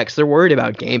Series X. They're worried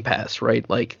about Game Pass, right?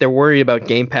 Like they're worried about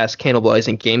Game Pass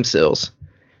cannibalizing game sales.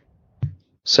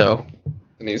 So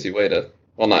an easy way to,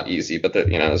 well, not easy, but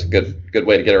there's a good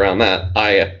way to get around that.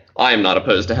 I am not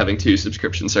opposed to having 2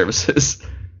 subscription services.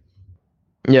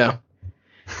 yeah,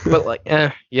 but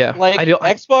yeah, like I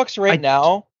Xbox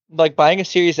now, like buying a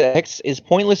Series X is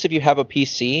pointless if you have a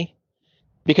PC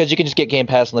because you can just get Game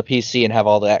Pass on the PC and have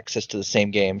all the access to the same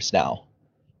games now.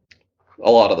 A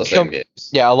lot of the same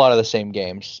games. Yeah, a lot of the same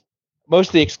games. Most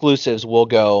of the exclusives will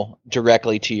go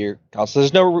directly to your console.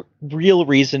 There's no real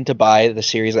reason to buy the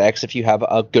Series X if you have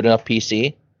a good enough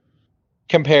PC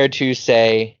compared to,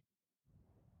 say,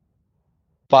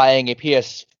 buying a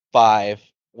PS5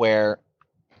 where,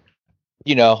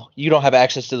 you don't have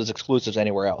access to those exclusives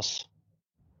anywhere else.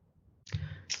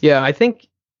 Yeah, I think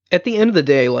at the end of the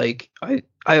day, like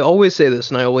I always say this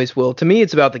and I always will. To me,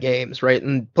 it's about the games, right?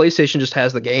 And PlayStation just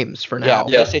has the games for now.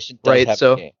 Yeah, PlayStation does have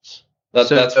the games. That's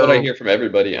what I hear from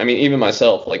everybody. I mean, even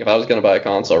myself. Like, if I was going to buy a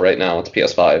console right now, it's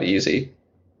PS5, easy.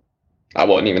 I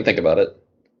wouldn't even think about it.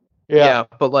 Yeah,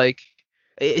 but like,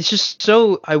 it's just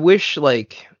so. I wish,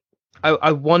 like,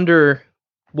 I wonder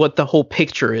what the whole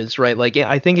picture is, right? Like,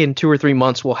 I think in 2 or 3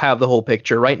 months we'll have the whole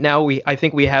picture. Right now, I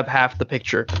think we have half the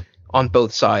picture on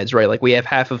both sides, right? Like we have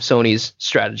half of Sony's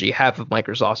strategy, half of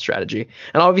Microsoft's strategy.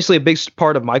 And obviously a big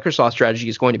part of Microsoft's strategy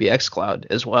is going to be xCloud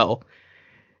as well.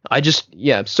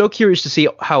 I'm so curious to see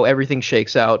how everything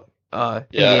shakes out.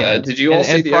 Did you all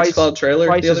see the xCloud trailer?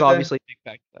 Price is obviously a big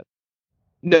factor.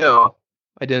 No,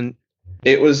 I didn't.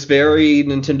 It was very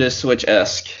Nintendo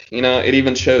Switch-esque. It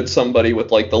even showed somebody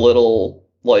with like the little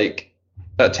like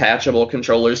attachable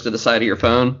controllers to the side of your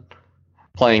phone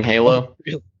playing Halo.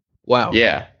 Really? Wow.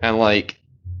 Yeah, and like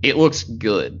it looks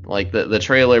good. Like the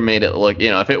trailer made it look,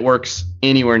 if it works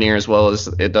anywhere near as well as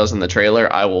it does in the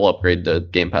trailer, I will upgrade to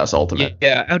Game Pass Ultimate.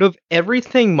 Yeah, out of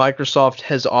everything Microsoft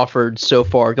has offered so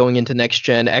far going into next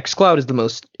gen, xCloud is the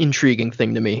most intriguing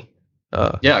thing to me.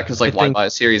 Because why buy a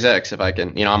Series X if I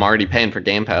can, I'm already paying for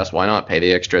Game Pass. Why not pay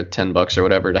the extra $10 or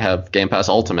whatever to have Game Pass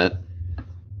Ultimate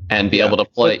and be able to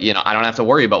play? I don't have to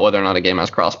worry about whether or not a game has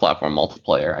cross-platform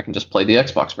multiplayer. I can just play the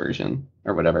Xbox version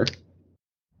or whatever.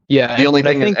 Yeah, the only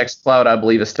thing is xCloud, I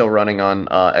believe, is still running on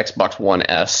Xbox One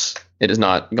S. It is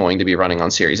not going to be running on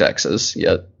Series X's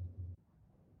yet.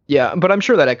 Yeah, but I'm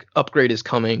sure that upgrade is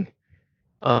coming.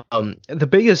 The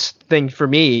biggest thing for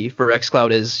me for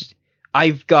xCloud is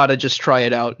I've got to just try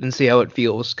it out and see how it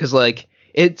feels, because like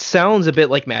it sounds a bit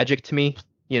like magic to me,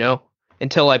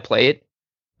 until I play it.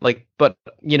 Like, but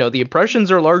the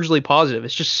impressions are largely positive.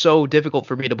 It's just so difficult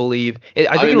for me to believe.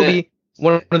 I think it'll be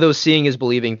one of those seeing is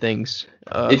believing things.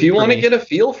 If you want to get a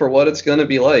feel for what it's going to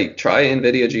be like, try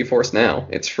NVIDIA GeForce Now.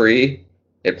 It's free.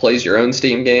 It plays your own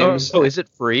Steam games. Oh, is it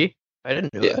free? I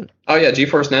didn't know that. Oh yeah,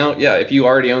 GeForce Now. Yeah, if you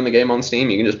already own the game on Steam,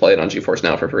 you can just play it on GeForce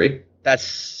Now for free.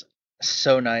 That's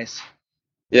so nice.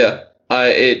 Yeah,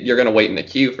 you're gonna wait in the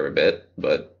queue for a bit,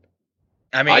 but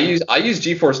I mean, I use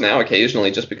GeForce Now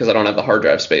occasionally just because I don't have the hard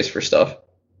drive space for stuff.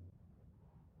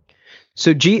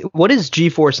 So what is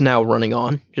GeForce Now running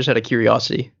on? Just out of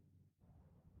curiosity.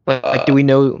 Like do we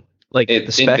know the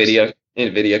specs?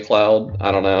 NVIDIA Cloud.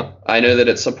 I don't know. I know that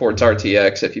it supports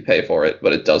RTX if you pay for it,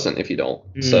 but it doesn't if you don't.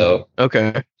 So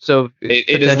okay. So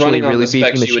it is running on the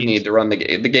specs you would need to run the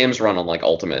game. The games run on like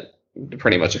Ultimate,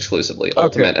 pretty much exclusively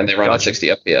Ultimate, and they run at 60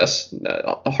 FPS,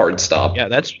 a hard stop. Yeah,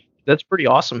 that's pretty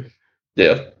awesome.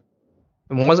 Yeah.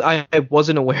 I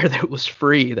wasn't aware that it was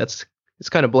free. It's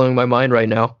kind of blowing my mind right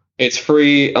now. It's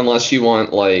free unless you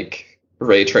want like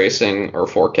ray tracing or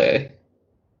 4K.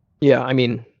 Yeah, I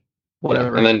mean,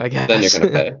 whatever. Yeah, and I guess. then you're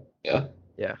gonna pay. Yeah.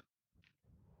 Yeah.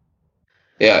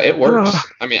 Yeah, it works.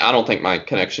 I mean, I don't think my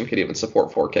connection could even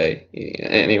support 4K.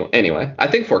 Anyway, I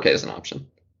think 4K is an option.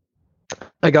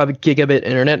 I got gigabit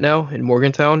internet now in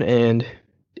Morgantown, and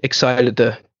excited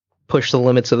to push the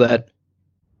limits of that.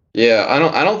 Yeah,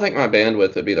 I don't think my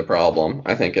bandwidth would be the problem.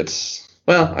 I think it's,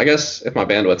 well, I guess if my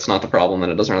bandwidth's not the problem, then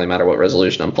it doesn't really matter what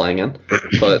resolution I'm playing in.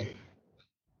 But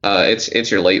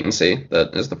it's your latency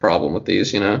that is the problem with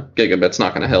these. Gigabit's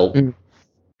not going to help.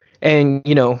 And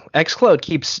xCloud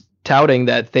keeps touting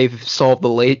that they've solved the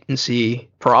latency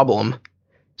problem.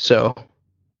 So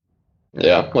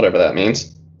yeah, whatever that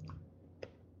means.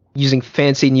 Using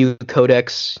fancy new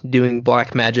codecs, doing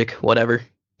black magic, whatever.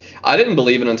 I didn't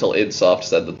believe it until idsoft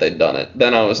said that they'd done it.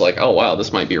 Then I was like, oh wow,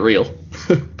 this might be real.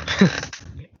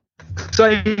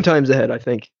 Exciting times ahead, I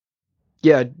think.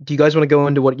 Yeah, do you guys want to go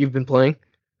into what you've been playing?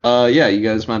 Yeah, you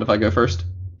guys mind if I go first?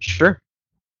 Sure.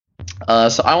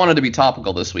 So I wanted to be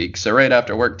topical this week. So right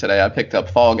after work today, I picked up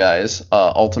Fall Guys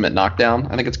Ultimate Knockdown,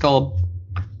 I think it's called.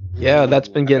 Yeah, that's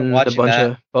been getting a bunch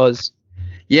of buzz.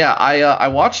 Yeah, I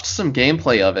watched some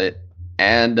gameplay of it,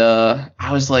 and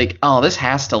I was like, oh, this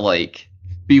has to like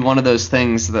be one of those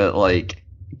things that like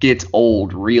gets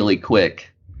old really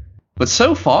quick. But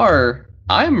so far,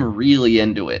 I'm really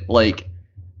into it. Like,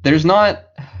 there's not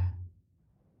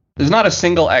a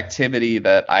single activity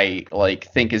that I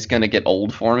like think is gonna get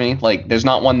old for me. Like, there's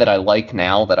not one that I like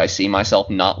now that I see myself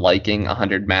not liking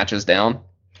 100 matches down.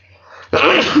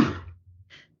 Cut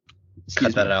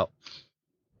that out.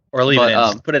 Or leave it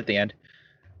in. Put it at the end.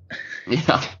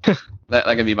 Yeah, that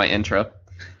could be my intro.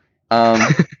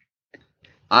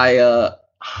 I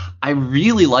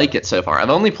really like it so far. I've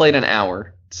only played an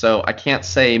hour, so I can't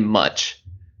say much.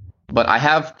 But I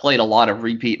have played a lot of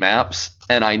repeat maps,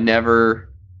 and I never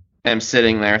am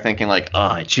sitting there thinking like, oh,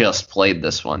 I just played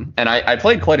this one. And I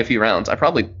played quite a few rounds. I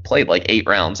probably played like 8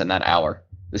 rounds in that hour.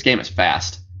 This game is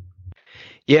fast.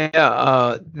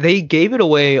 Yeah, they gave it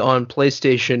away on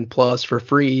PlayStation Plus for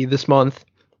free this month,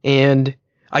 and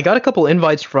I got a couple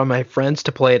invites from my friends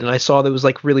to play it, and I saw that it was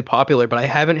like really popular, but I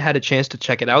haven't had a chance to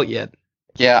check it out yet.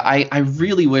 Yeah, I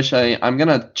really wish I'm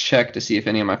gonna check to see if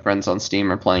any of my friends on Steam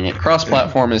are playing it.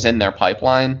 Cross-platform is in their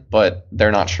pipeline, but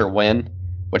they're not sure when,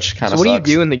 which kind of sucks. What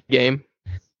do you do in the game?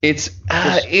 It's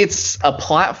a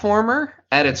platformer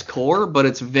at its core, but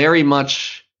it's very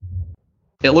much.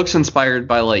 It looks inspired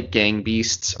by like Gang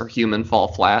Beasts or Human Fall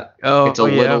Flat. It's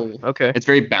little okay. It's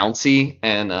very bouncy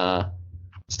and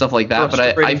stuff like that. But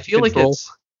I feel like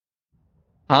it's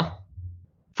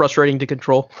frustrating to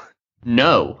control.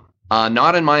 No,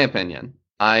 not in my opinion.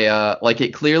 I like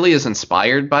it clearly is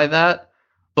inspired by that,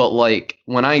 but like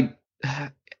when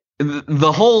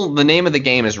the name of the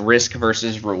game is risk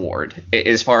versus reward,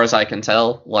 as far as I can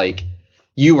tell. Like,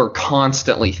 you are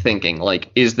constantly thinking,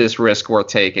 like, is this risk worth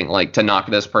taking? Like, to knock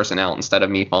this person out instead of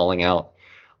me falling out.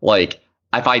 Like,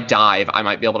 if I dive, I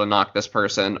might be able to knock this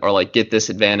person or, like, get this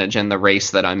advantage in the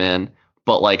race that I'm in.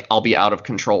 But, like, I'll be out of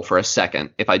control for a second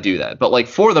if I do that. But, like,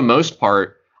 for the most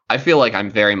part, I feel like I'm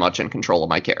very much in control of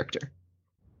my character.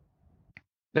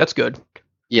 That's good.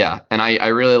 Yeah, and I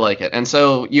really like it. And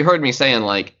so you heard me saying,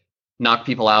 like, knock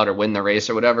people out or win the race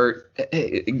or whatever.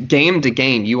 Game to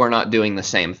game, you are not doing the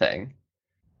same thing.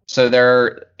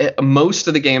 So most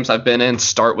of the games I've been in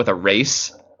start with a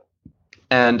race,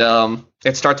 and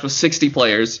it starts with 60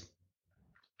 players,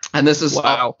 and this is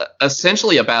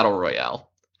essentially a battle royale.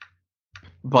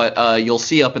 But you'll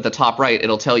see up at the top right,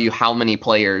 it'll tell you how many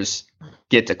players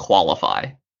get to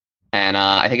qualify, and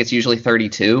I think it's usually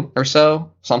 32 or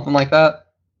so, something like that.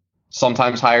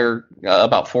 Sometimes higher,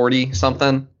 about 40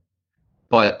 something.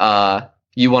 But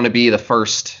you want to be the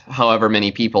first however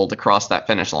many people to cross that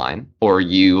finish line, or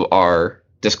you are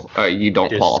you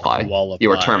don't qualify.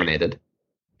 You are terminated.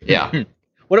 Yeah.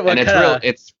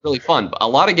 It's really fun. But a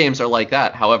lot of games are like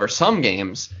that. However, some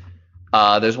games,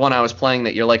 there's one I was playing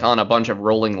that you're like on a bunch of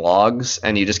rolling logs,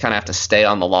 and you just kind of have to stay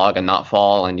on the log and not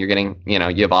fall, and you're getting, you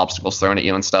have obstacles thrown at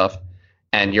you and stuff,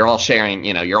 and you're all sharing,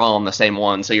 you're all on the same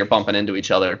one, so you're bumping into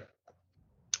each other.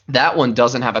 That one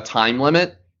doesn't have a time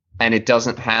limit. And it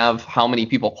doesn't have how many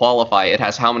people qualify. It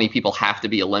has how many people have to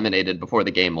be eliminated before the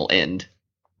game will end.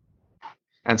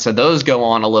 And so those go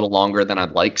on a little longer than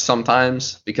I'd like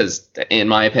sometimes, because in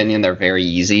my opinion, they're very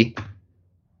easy.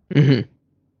 Mm-hmm.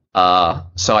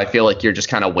 So I feel like you're just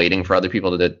kind of waiting for other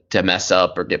people to mess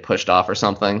up or get pushed off or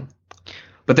something.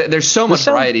 But there's so much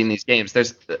variety in these games.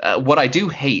 There's what I do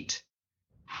hate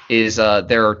is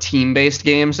there are team-based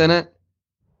games in it.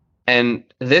 And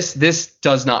this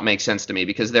does not make sense to me,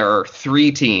 because there are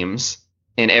 3 teams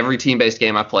in every team-based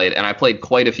game I've played, and I played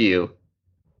quite a few.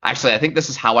 Actually, I think this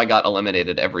is how I got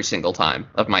eliminated every single time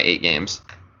of my 8 games.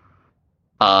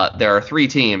 There are 3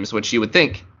 teams, which you would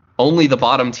think only the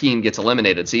bottom team gets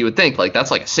eliminated. So you would think, like,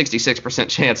 that's like a 66%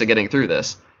 chance of getting through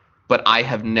this. But I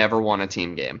have never won a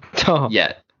team game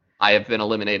yet. I have been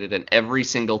eliminated in every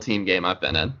single team game I've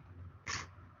been in.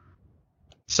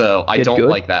 So I don't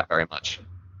like that very much.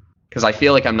 Because I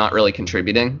feel like I'm not really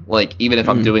contributing. Like, even if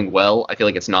I'm doing well, I feel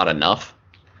like it's not enough.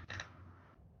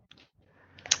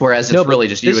 Whereas it's really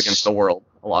just you against the world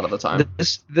a lot of the time.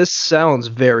 This sounds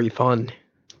very fun.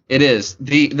 It is.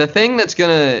 The thing that's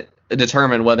going to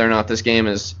determine whether or not this game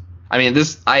is... I mean,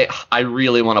 I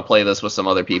really want to play this with some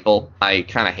other people. I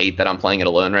kind of hate that I'm playing it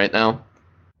alone right now.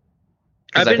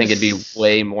 because I think it'd be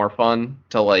way more fun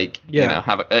to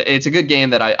have. It's a good game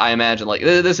that I imagine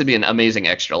this would be an amazing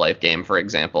Extra Life game, for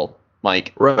example.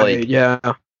 Right. Yeah.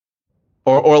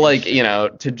 Or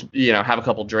to have a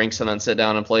couple drinks and then sit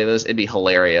down and play this. It'd be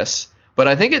hilarious. But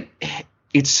I think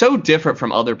it's so different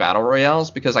from other battle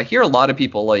royales because I hear a lot of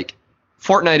people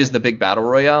Fortnite is the big battle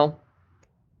royale.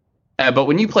 But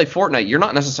when you play Fortnite, you're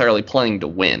not necessarily playing to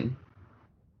win.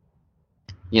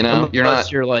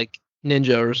 Unless you're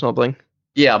Ninja or something.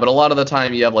 Yeah, but a lot of the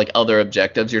time you have other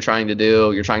objectives you're trying to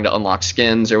do. You're trying to unlock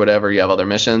skins or whatever. You have other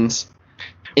missions.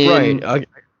 Right.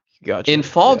 Gotcha. In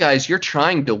Fall Guys, you're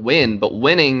trying to win, but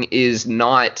winning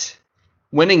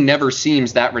never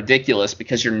seems that ridiculous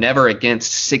because you're never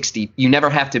against 60. You never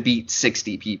have to beat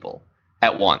 60 people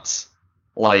at once.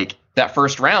 That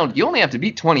first round, you only have to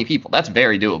beat 20 people. That's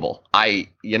very doable. I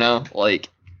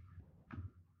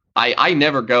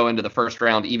never go into the first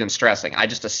round even stressing. I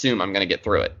just assume I'm going to get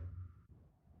through it.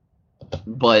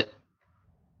 But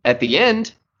at the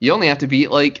end, you only have to beat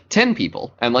 10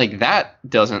 people. And that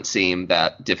doesn't seem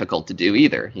that difficult to do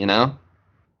either,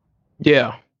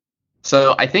 Yeah.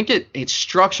 So I think it's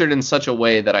structured in such a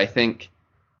way that I think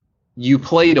you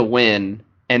play to win,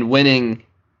 and winning,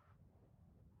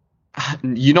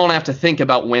 you don't have to think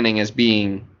about winning as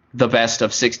being the best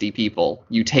of 60 people.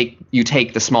 You take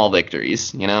the small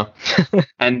victories,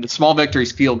 and the small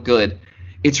victories feel good.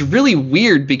 It's really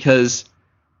weird because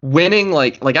winning,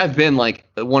 I've been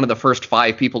one of the first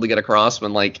 5 people to get across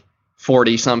when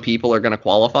 40 some people are going to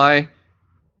qualify,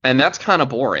 and that's kind of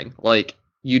boring.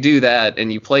 You do that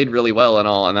and you played really well and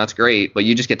all, and that's great, but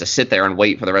you just get to sit there and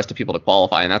wait for the rest of people to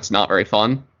qualify, and that's not very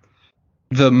fun.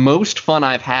 The most fun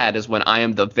I've had is when I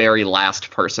am the very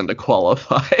last person to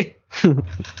qualify.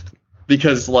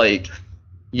 Because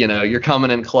you're coming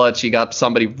in clutch, you got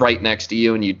somebody right next to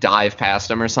you and you dive past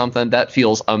them or something. That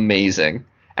feels amazing.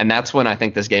 And that's when I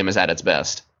think this game is at its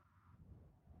best.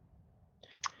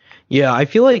 Yeah, I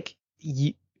feel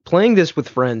playing this with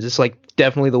friends is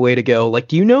definitely the way to go.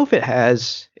 Do you know if it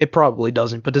has? It probably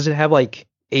doesn't, but does it have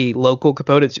a local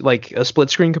component, a split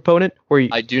screen component where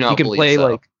I do not you can believe play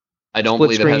so. I don't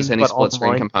believe it has any split screen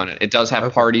online component. It does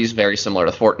have parties very similar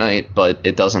to Fortnite, but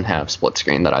it doesn't have split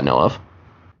screen that I know of.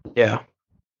 Yeah.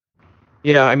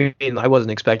 Yeah, I mean, I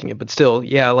wasn't expecting it, but still,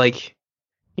 yeah,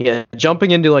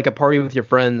 jumping into a party with your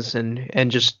friends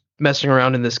and just messing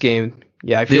around in this game.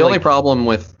 Yeah, I feel the only problem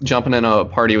with jumping in a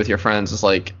party with your friends is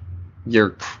you're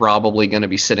probably going to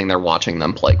be sitting there watching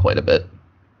them play quite a bit.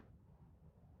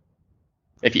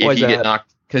 If you get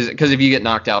knocked, because if you get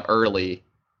knocked out early,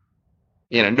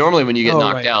 normally when you get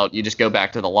knocked out, you just go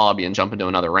back to the lobby and jump into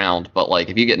another round. But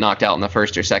if you get knocked out in the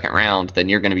first or second round, then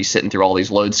you're going to be sitting through all these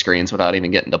load screens without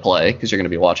even getting to play because you're going to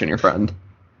be watching your friend.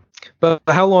 But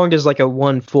how long does a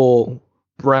one full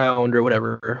round or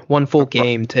whatever, one full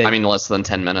game take? I mean, less than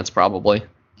 10 minutes probably.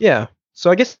 Yeah.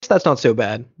 So I guess that's not so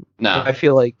bad. No. I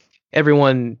feel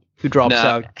everyone who drops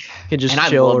out can just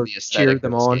chill or cheer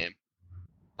them on. Game.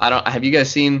 Have you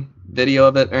guys seen video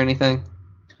of it or anything?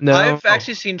 No. I've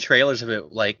actually seen trailers of it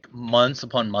months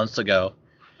upon months ago.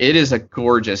 It is a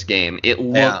gorgeous game. It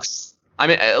looks, I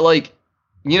mean,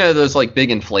 those big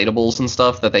inflatables and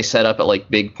stuff that they set up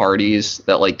at big parties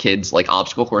that kids,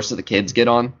 obstacle courses the kids get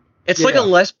on. It's a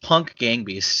less punk Gang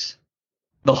Beasts.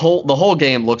 The whole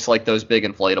game looks like those big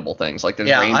inflatable things.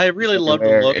 I really love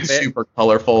the look. It's super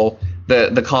colorful.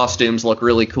 The costumes look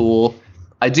really cool.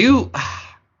 I don't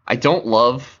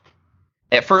love,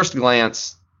 at first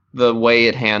glance, the way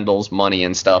it handles money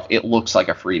and stuff. It looks like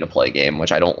a free-to-play game,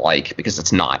 which I don't like because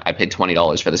it's not. I paid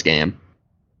 $20 for this game.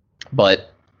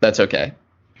 But that's okay.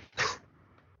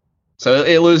 So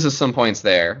it loses some points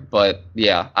there, but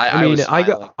yeah,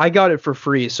 I got it for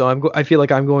free, so I feel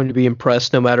like I'm going to be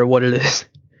impressed no matter what it is.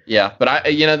 Yeah, but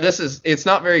it's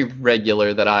not very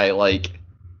regular that I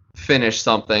finish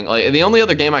something. The only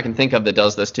other game I can think of that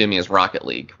does this to me is Rocket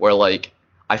League, where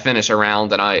I finish a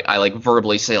round and I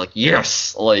verbally say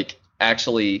yes,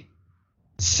 actually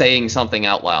saying something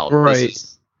out loud. Right.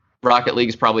 Rocket League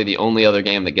is probably the only other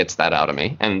game that gets that out of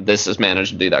me, and this has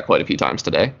managed to do that quite a few times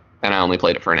today. And I only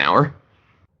played it for an hour.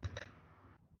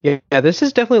 Yeah, this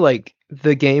is definitely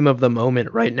the game of the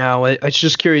moment right now. I was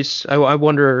just curious. I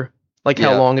wonder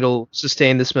how long it'll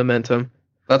sustain this momentum.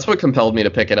 That's what compelled me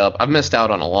to pick it up. I've missed out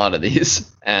on a lot of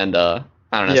these, and I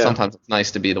don't know. Yeah. Sometimes it's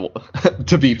nice to be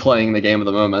to be playing the game of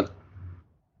the moment.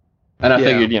 And I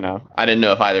figured, I didn't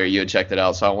know if either of you had checked it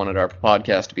out, so I wanted our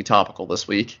podcast to be topical this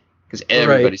week because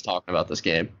everybody's talking about this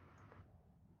game.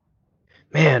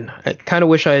 Man, I kind of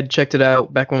wish I had checked it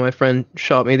out back when my friend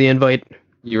shot me the invite.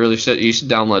 You really should. You should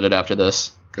download it after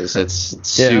this because it's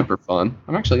super fun.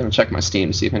 I'm actually going to check my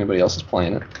Steam to see if anybody else is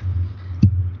playing it.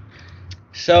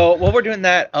 So while we're doing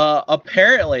that,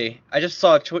 apparently, I just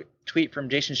saw a tweet from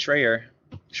Jason Schreier,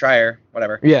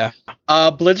 whatever. Yeah.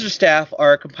 Blizzard staff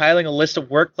are compiling a list of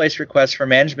workplace requests for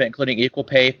management, including equal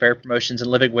pay, fair promotions,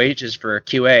 and living wages for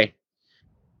QA.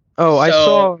 Oh, I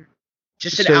saw.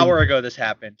 Just an hour ago, this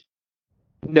happened.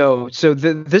 No, so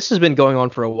this has been going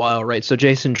on for a while, right? So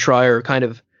Jason Schreier kind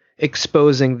of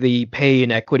exposing the pay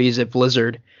inequities at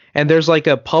Blizzard, and there's like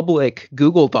a public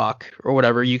Google Doc or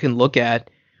whatever you can look at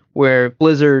where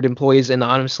Blizzard employees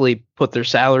anonymously put their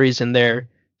salaries in there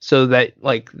so that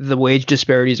like the wage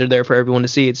disparities are there for everyone to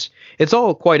see. It's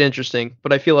all quite interesting,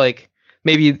 but I feel like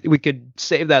maybe we could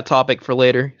save that topic for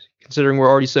later, considering we're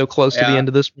already so close to the end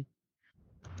of this one.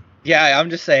 Yeah, I'm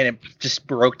just saying it just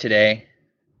broke today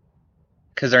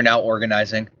because they're now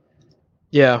organizing.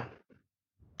 Yeah.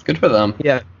 Good for them.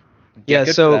 Yeah. Yeah.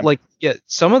 So like,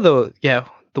 some of the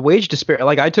wage disparity.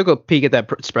 Like I took a peek at that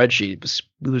spreadsheet.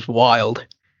 It was wild.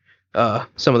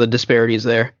 Some of the disparities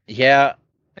there. Yeah.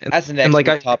 That's the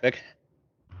next topic.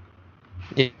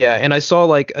 Yeah, and I saw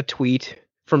like a tweet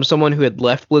from someone who had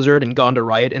left Blizzard and gone to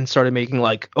Riot and started making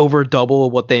like over double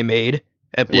what they made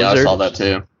at Blizzard. Yeah, I saw that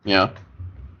too. Yeah.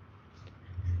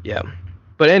 Yeah.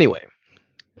 But anyway,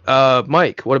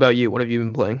 Mike, what about you? What have you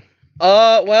been playing?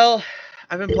 Well,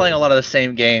 I've been playing a lot of the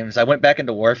same games. I went back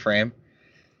into Warframe.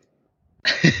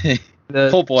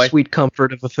 Oh boy. Sweet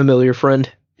comfort of a familiar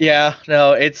friend. Yeah,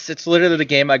 no, it's literally the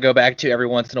game I go back to every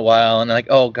once in a while, and I'm like,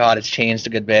 oh god, it's changed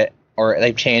a good bit, or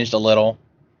they've changed a little,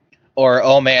 or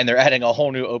oh man, they're adding a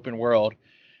whole new open world.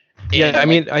 Yeah, I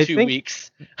mean, I think 2 weeks.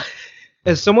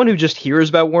 As someone who just hears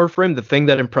about Warframe, the thing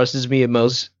that impresses me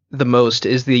the most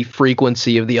is the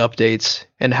frequency of the updates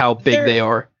and how big they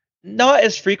are. Not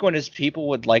as frequent as people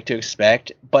would like to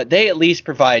expect, but they at least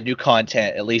provide new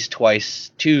content at least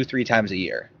 2-3 times a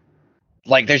year.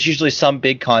 Like, there's usually some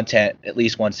big content at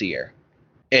least once a year,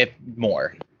 if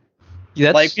more.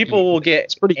 Yeah, like, people will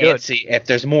get pretty antsy if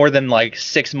there's more than,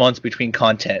 6 months between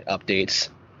content updates.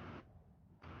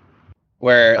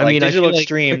 Where, Digital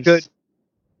Extremes...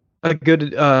 A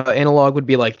good analog would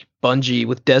be, Bungie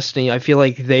with Destiny. I feel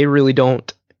like they really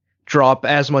don't drop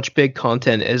as much big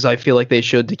content as I feel like they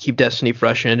should to keep Destiny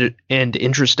fresh and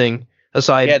interesting.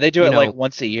 Aside, yeah, they do it,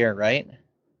 once a year, right?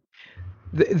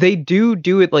 They do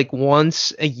it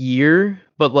once a year,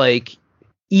 but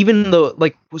even though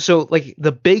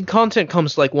the big content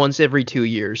comes once every 2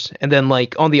 years, and then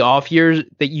on the off years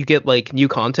that you get new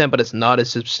content, but it's not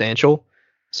as substantial.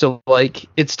 So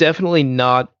it's definitely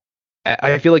not.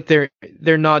 I feel like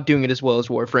they're not doing it as well as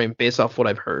Warframe based off what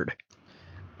I've heard.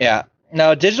 Yeah.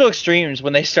 Now Digital Extremes,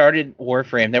 when they started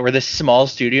Warframe, they were this small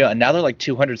studio, and now they're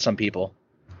 200 some people.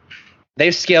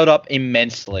 They've scaled up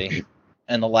immensely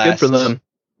in the last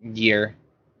year,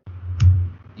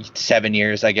 7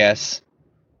 years, I guess,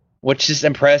 which is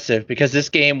impressive because this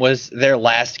game was their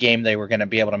last game they were going to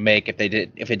be able to make if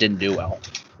it didn't do well.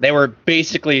 They were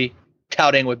basically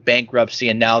touting with bankruptcy,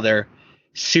 and now they're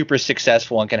super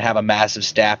successful and can have a massive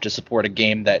staff to support a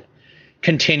game that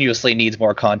continuously needs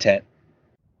more content,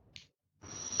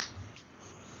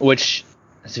 which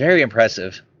is very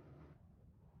impressive.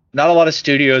 Not a lot of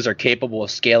studios are capable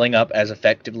of scaling up as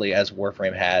effectively as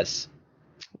Warframe has.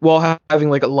 While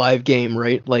having a live game,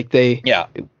 right?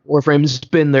 Warframe's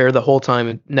been there the whole time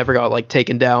and never got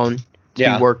taken down to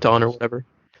be worked on or whatever.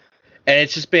 And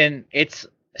it's just been, it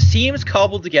seems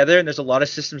cobbled together, and there's a lot of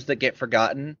systems that get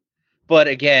forgotten. But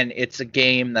again, it's a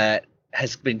game that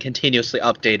has been continuously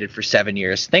updated for 7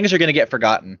 years. Things are going to get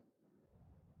forgotten,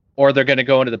 or they're going to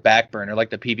go into the back burner, like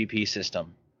the PvP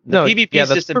system. The PvP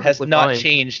system has not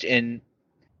changed in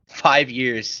 5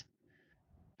 years,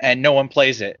 and no one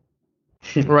plays it.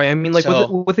 Right. I mean,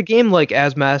 with a game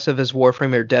as massive as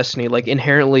Warframe or Destiny,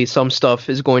 inherently some stuff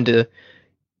is going to,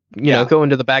 go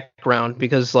into the background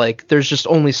because there's just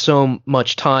only so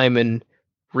much time and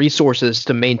resources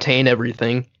to maintain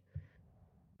everything.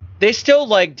 They still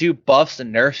do buffs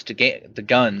and nerfs to the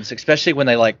guns, especially when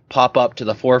they pop up to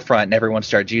the forefront and everyone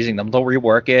starts using them. They'll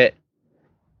rework it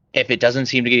if it doesn't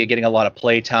seem to be getting a lot of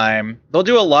play time. They'll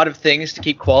do a lot of things to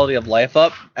keep quality of life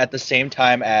up at the same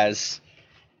time as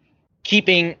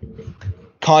keeping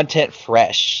content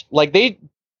fresh.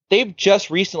 They've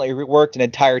just recently reworked an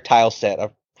entire tile set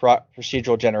of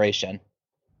procedural generation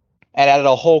and added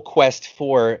a whole quest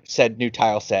for said new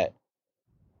tile set.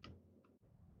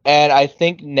 And I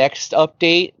think next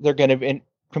update they're going to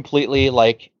completely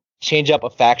change up a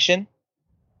faction.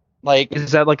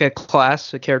 Is that a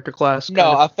class, a character class?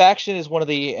 No, a faction is one of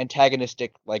the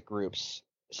antagonistic groups.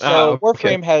 So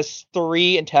Warframe has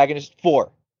 3 antagonists,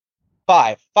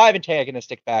 5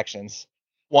 antagonistic factions.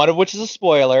 One of which is a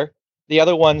spoiler. The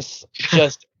other one's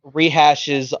just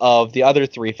rehashes of the other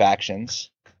three factions,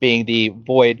 being the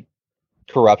Void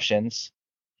corruptions,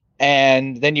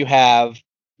 and then you have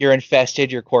your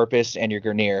Infested, your Corpus, and your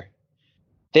Grineer.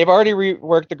 They've already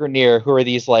reworked the Grineer, who are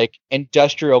these like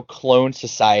industrial clone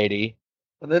society.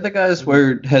 Are they the guys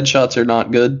where headshots are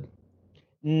not good?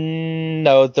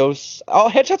 No, those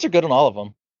headshots are good on all of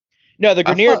them. No, the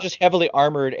Grineer are just heavily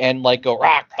armored and like go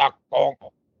rock, rock, rock.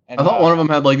 And, I thought one of them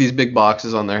had like these big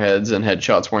boxes on their heads and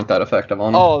headshots weren't that effective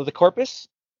on them. Oh, the Corpus?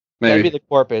 Maybe. That'd be the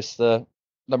Corpus, the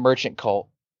merchant cult.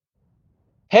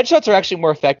 Headshots are actually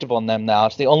more effective on them now.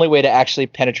 It's the only way to actually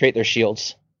penetrate their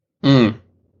shields. Mm.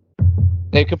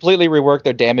 They've completely reworked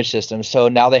their damage system, so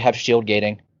now they have shield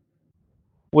gating,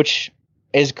 which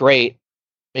is great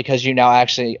because you now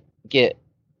actually get,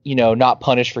 not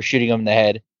punished for shooting them in the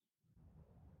head.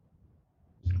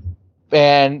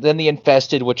 And then the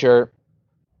Infested, which are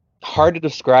hard to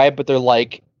describe, but they're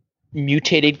like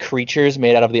mutated creatures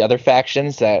made out of the other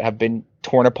factions that have been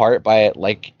torn apart by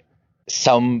like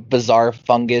some bizarre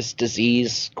fungus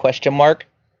disease ?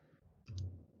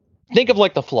 Think of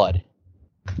like the Flood.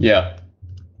 Yeah.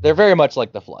 They're very much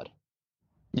like the Flood.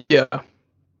 Yeah.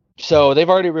 So they've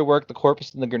already reworked the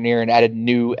Corpus and the Grineer and added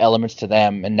new elements to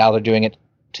them, and now they're doing it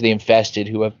to the Infested,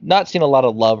 who have not seen a lot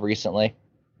of love recently.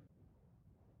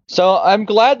 So I'm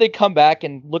glad they come back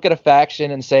and look at a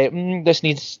faction and say, this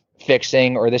needs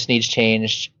fixing, or this needs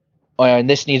changed, and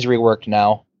this needs reworked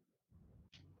now.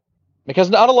 Because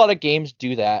not a lot of games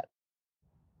do that.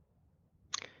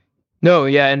 No,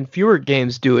 yeah, and fewer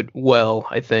games do it well,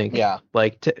 I think. Yeah.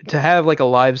 Like to have like a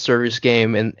live service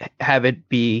game and have it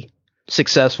be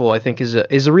successful, I think is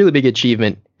a really big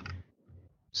achievement.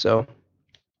 So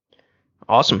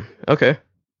awesome. Okay.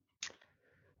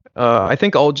 I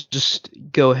think I'll just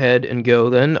go ahead and go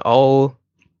then.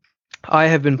 I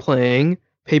have been playing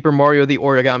Paper Mario: The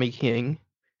Origami King.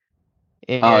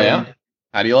 And Oh yeah.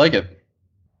 How do you like it?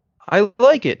 I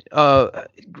like it.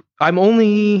 I'm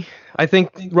only, I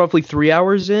think, roughly 3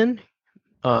 hours in.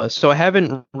 So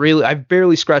I've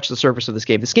barely scratched the surface of this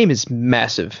game. This game is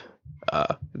massive.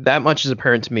 That much is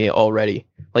apparent to me already.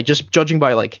 Like, just judging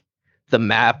by, like, the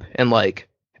map and, like,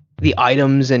 the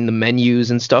items and the menus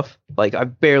and stuff. Like,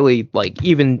 I've barely, like,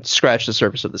 even scratched the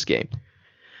surface of this game.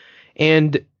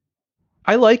 And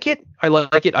I like it. I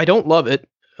don't love it.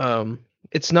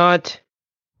 It's not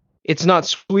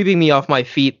sweeping me off my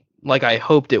feet like I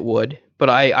hoped it would, but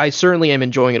I certainly am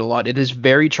enjoying it a lot. It is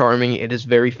very charming. It is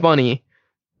very funny.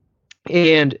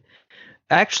 And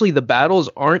actually, the battles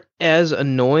aren't as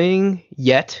annoying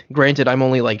yet. Granted, I'm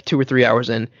only like 2 or 3 hours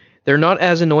in. They're not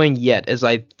as annoying yet as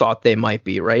I thought they might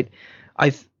be, right?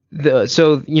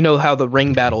 So you know how the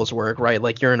ring battles work, right?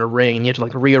 Like you're in a ring and you have to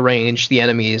like rearrange the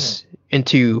enemies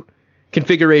into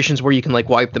configurations where you can like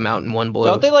wipe them out in one blow.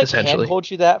 Don't they like essentially handhold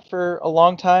you that for a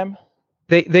long time?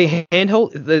 They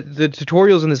handhold the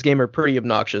tutorials in this game are pretty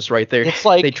obnoxious, right? It's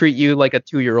like they treat you like a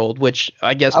 2-year-old, which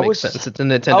I guess makes sense. It's a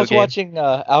Nintendo game. I was watching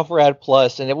Alpharad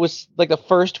Plus, and it was like the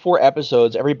first 4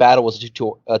 episodes. Every battle was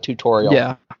a tutorial.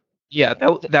 Yeah,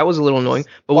 that was a little annoying.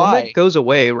 But Why? when that goes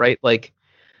away, right? Like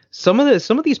some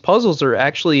of these puzzles are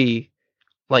actually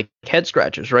like head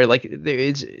scratchers, right? Like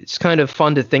it's kind of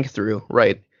fun to think through,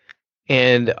 right?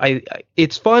 And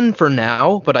it's fun for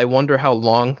now, but I wonder how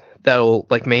long that'll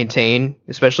like maintain,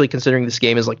 especially considering this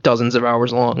game is like dozens of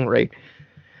hours long, right?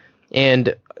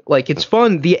 And like it's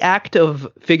fun. The act of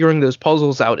figuring those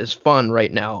puzzles out is fun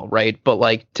right now, right? But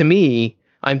like to me,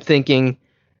 I'm thinking,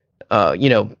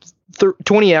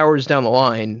 20 hours down the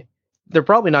line, they're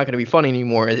probably not going to be fun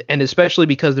anymore, and especially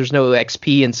because there's no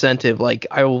XP incentive. Like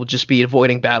I will just be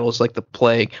avoiding battles like the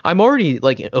plague. I'm already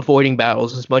like avoiding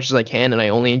battles as much as I can, and I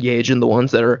only engage in the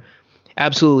ones that are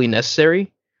absolutely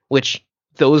necessary, which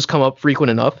those come up frequent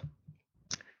enough.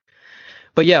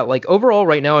 But yeah, like overall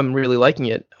right now I'm really liking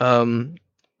it.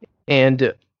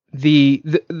 And the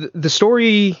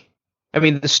story, I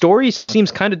mean the story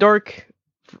seems kind of dark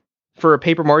for a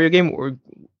Paper Mario game.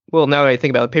 Well, now that I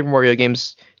think about it, Paper Mario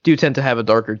games do tend to have a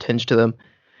darker tinge to them.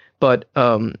 But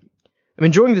I'm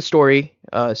enjoying the story.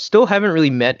 Still haven't really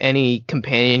met any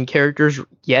companion characters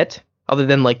yet, other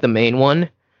than like the main one.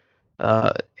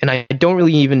 And I don't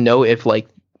really even know if like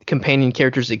companion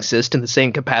characters exist in the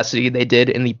same capacity they did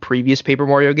in the previous Paper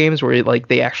Mario games, where like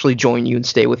they actually join you and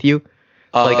stay with you.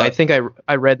 Like I think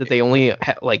I read that they only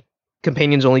like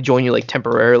companions only join you like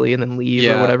temporarily and then leave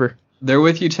or whatever. They're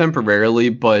with you temporarily,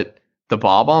 but the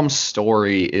Bob-omb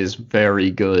story is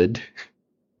very good.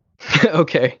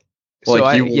 Okay. Like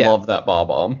so you will love that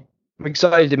Bob-omb. I'm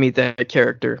excited to meet that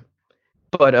character.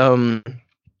 But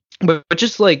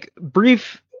just like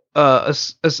brief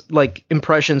like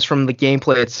impressions from the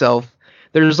gameplay itself.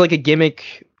 There's like a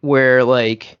gimmick where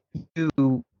like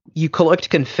you collect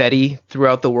confetti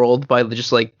throughout the world by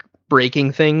just like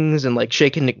breaking things and like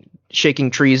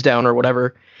shaking trees down or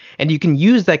whatever, and you can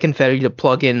use that confetti to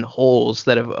plug in holes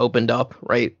that have opened up,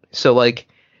 right? So like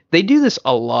they do this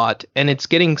a lot, and it's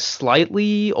getting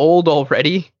slightly old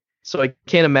already, so I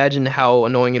can't imagine how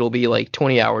annoying it'll be like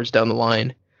 20 hours down the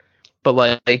line. But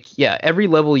like yeah, every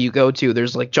level you go to,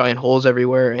 there's like giant holes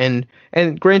everywhere, and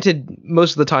granted,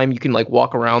 most of the time you can like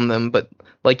walk around them, but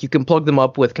like you can plug them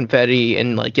up with confetti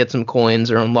and like get some coins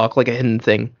or unlock like a hidden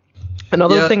thing.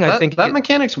 Another thing I think that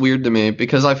mechanic's weird to me,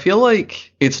 because I feel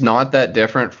like it's not that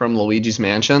different from Luigi's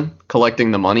Mansion,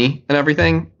 collecting the money and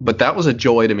everything, but that was a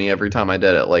joy to me every time I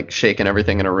did it, like shaking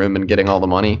everything in a room and getting all the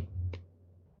money.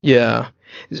 Yeah.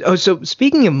 Oh, so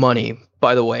speaking of money,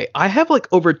 by the way, I have like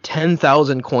over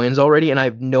 10,000 coins already, and I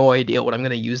have no idea what I'm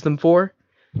going to use them for.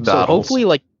 Battles. So hopefully,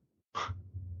 like,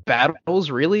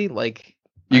 battles, really? Like,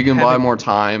 you can buy more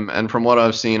time, and from what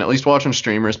I've seen, at least watching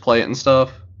streamers play it and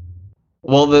stuff,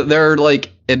 well, there are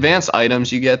like advanced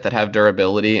items you get that have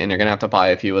durability, and you're going to have to buy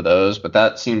a few of those, but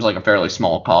that seems like a fairly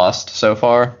small cost so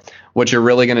far. What you're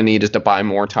really going to need is to buy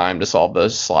more time to solve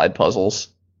those slide puzzles.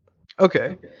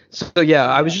 Okay. So yeah,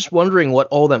 I was just wondering what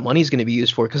all that money is going to be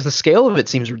used for, because the scale of it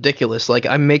seems ridiculous. Like,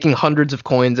 I'm making hundreds of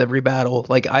coins every battle.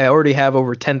 Like, I already have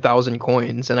over 10,000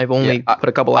 coins, and I've only put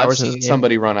a couple hours in the game.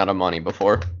 Somebody run out of money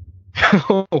before.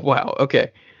 Oh, wow.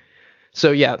 Okay.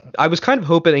 So yeah, I was kind of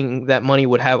hoping that money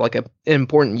would have like an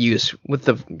important use with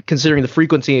considering the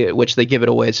frequency at which they give it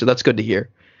away. So that's good to hear.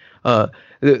 The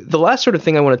last sort of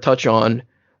thing I want to touch on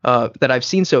that I've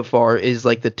seen so far is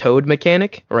like the toad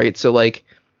mechanic, right? So like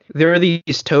there are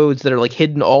these toads that are like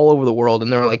hidden all over the world,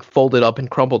 and they're like folded up and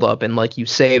crumpled up, and like you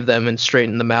save them and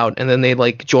straighten them out, and then they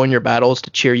like join your battles to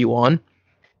cheer you on.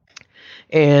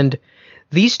 And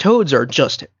these toads are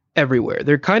just everywhere.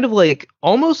 They're kind of like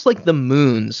almost like the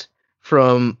moons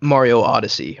from Mario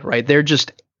Odyssey, right? They're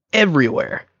just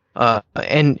everywhere.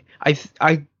 And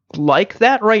I like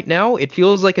that right now. It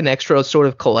feels like an extra sort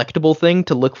of collectible thing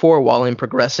to look for while I'm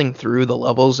progressing through the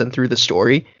levels and through the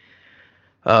story.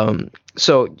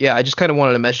 So yeah, I just kind of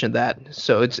wanted to mention that.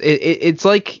 So it's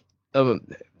like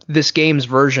this game's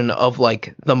version of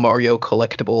like the Mario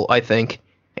collectible, I think,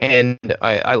 and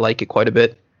I like it quite a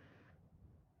bit.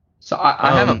 So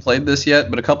I haven't played this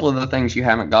yet, but a couple of the things you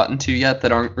haven't gotten to yet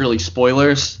that aren't really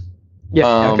spoilers.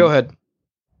 Yeah, go ahead.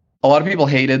 A lot of people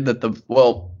hated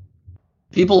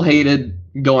people hated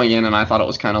going in, and I thought it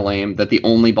was kind of lame, that the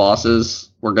only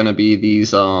bosses were going to be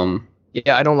these. Yeah,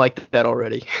 I don't like that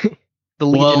already. The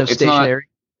Legion of Stationary.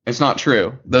 It's not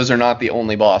true. Those are not the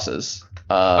only bosses.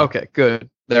 Okay, good.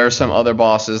 There are some other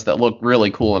bosses that look really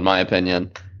cool, in my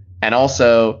opinion. And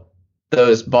also,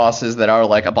 those bosses that are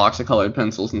like a box of colored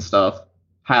pencils and stuff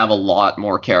have a lot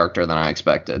more character than I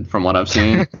expected from what I've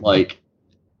seen. Like,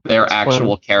 they're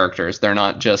actual characters. They're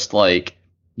not just like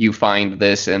you find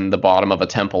this in the bottom of a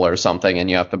temple or something and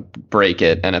you have to break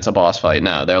it and it's a boss fight.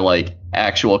 No, they're like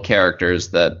actual characters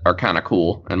that are kind of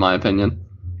cool, in my opinion.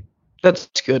 That's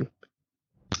good.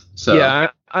 So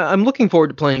yeah, I'm looking forward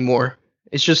to playing more.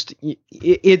 It's just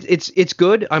it's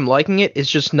good. I'm liking it.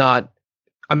 It's just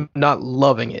I'm not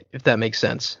loving it, if that makes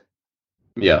sense.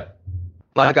 Yeah.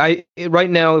 Like right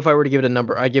now, if I were to give it a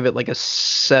number, I give it like a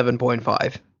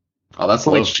 7.5. Oh, that's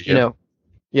low. Which, you know,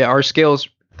 yeah, our scales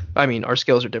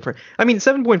are different. I mean,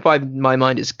 7.5 in my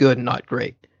mind is good, not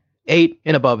great. 8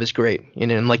 and above is great,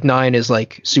 and like 9 is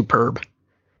like superb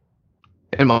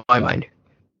in my mind.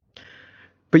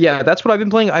 But yeah, that's what I've been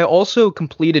playing. I also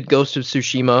completed Ghost of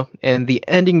Tsushima, and the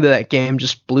ending to that game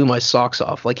just blew my socks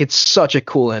off. Like, it's such a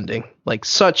cool ending. Like,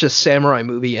 such a samurai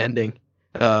movie ending.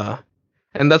 And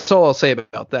that's all I'll say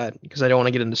about that, because I don't want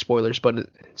to get into spoilers, but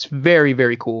it's very,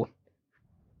 very cool.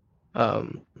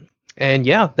 And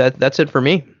yeah, that's it for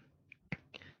me.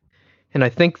 And I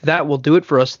think that will do it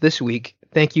for us this week.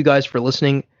 Thank you guys for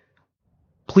listening.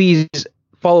 Please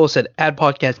follow us at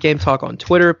 @Podcast Game Talk on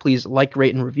Twitter. Please like,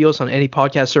 rate, and review us on any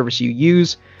podcast service you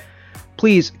use.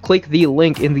 Please click the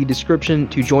link in the description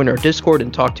to join our Discord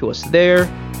and talk to us there.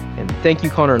 And thank you,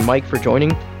 Connor and Mike, for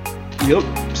joining.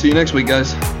 Yep. See you next week,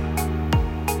 guys.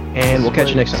 And we'll catch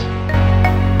you next time.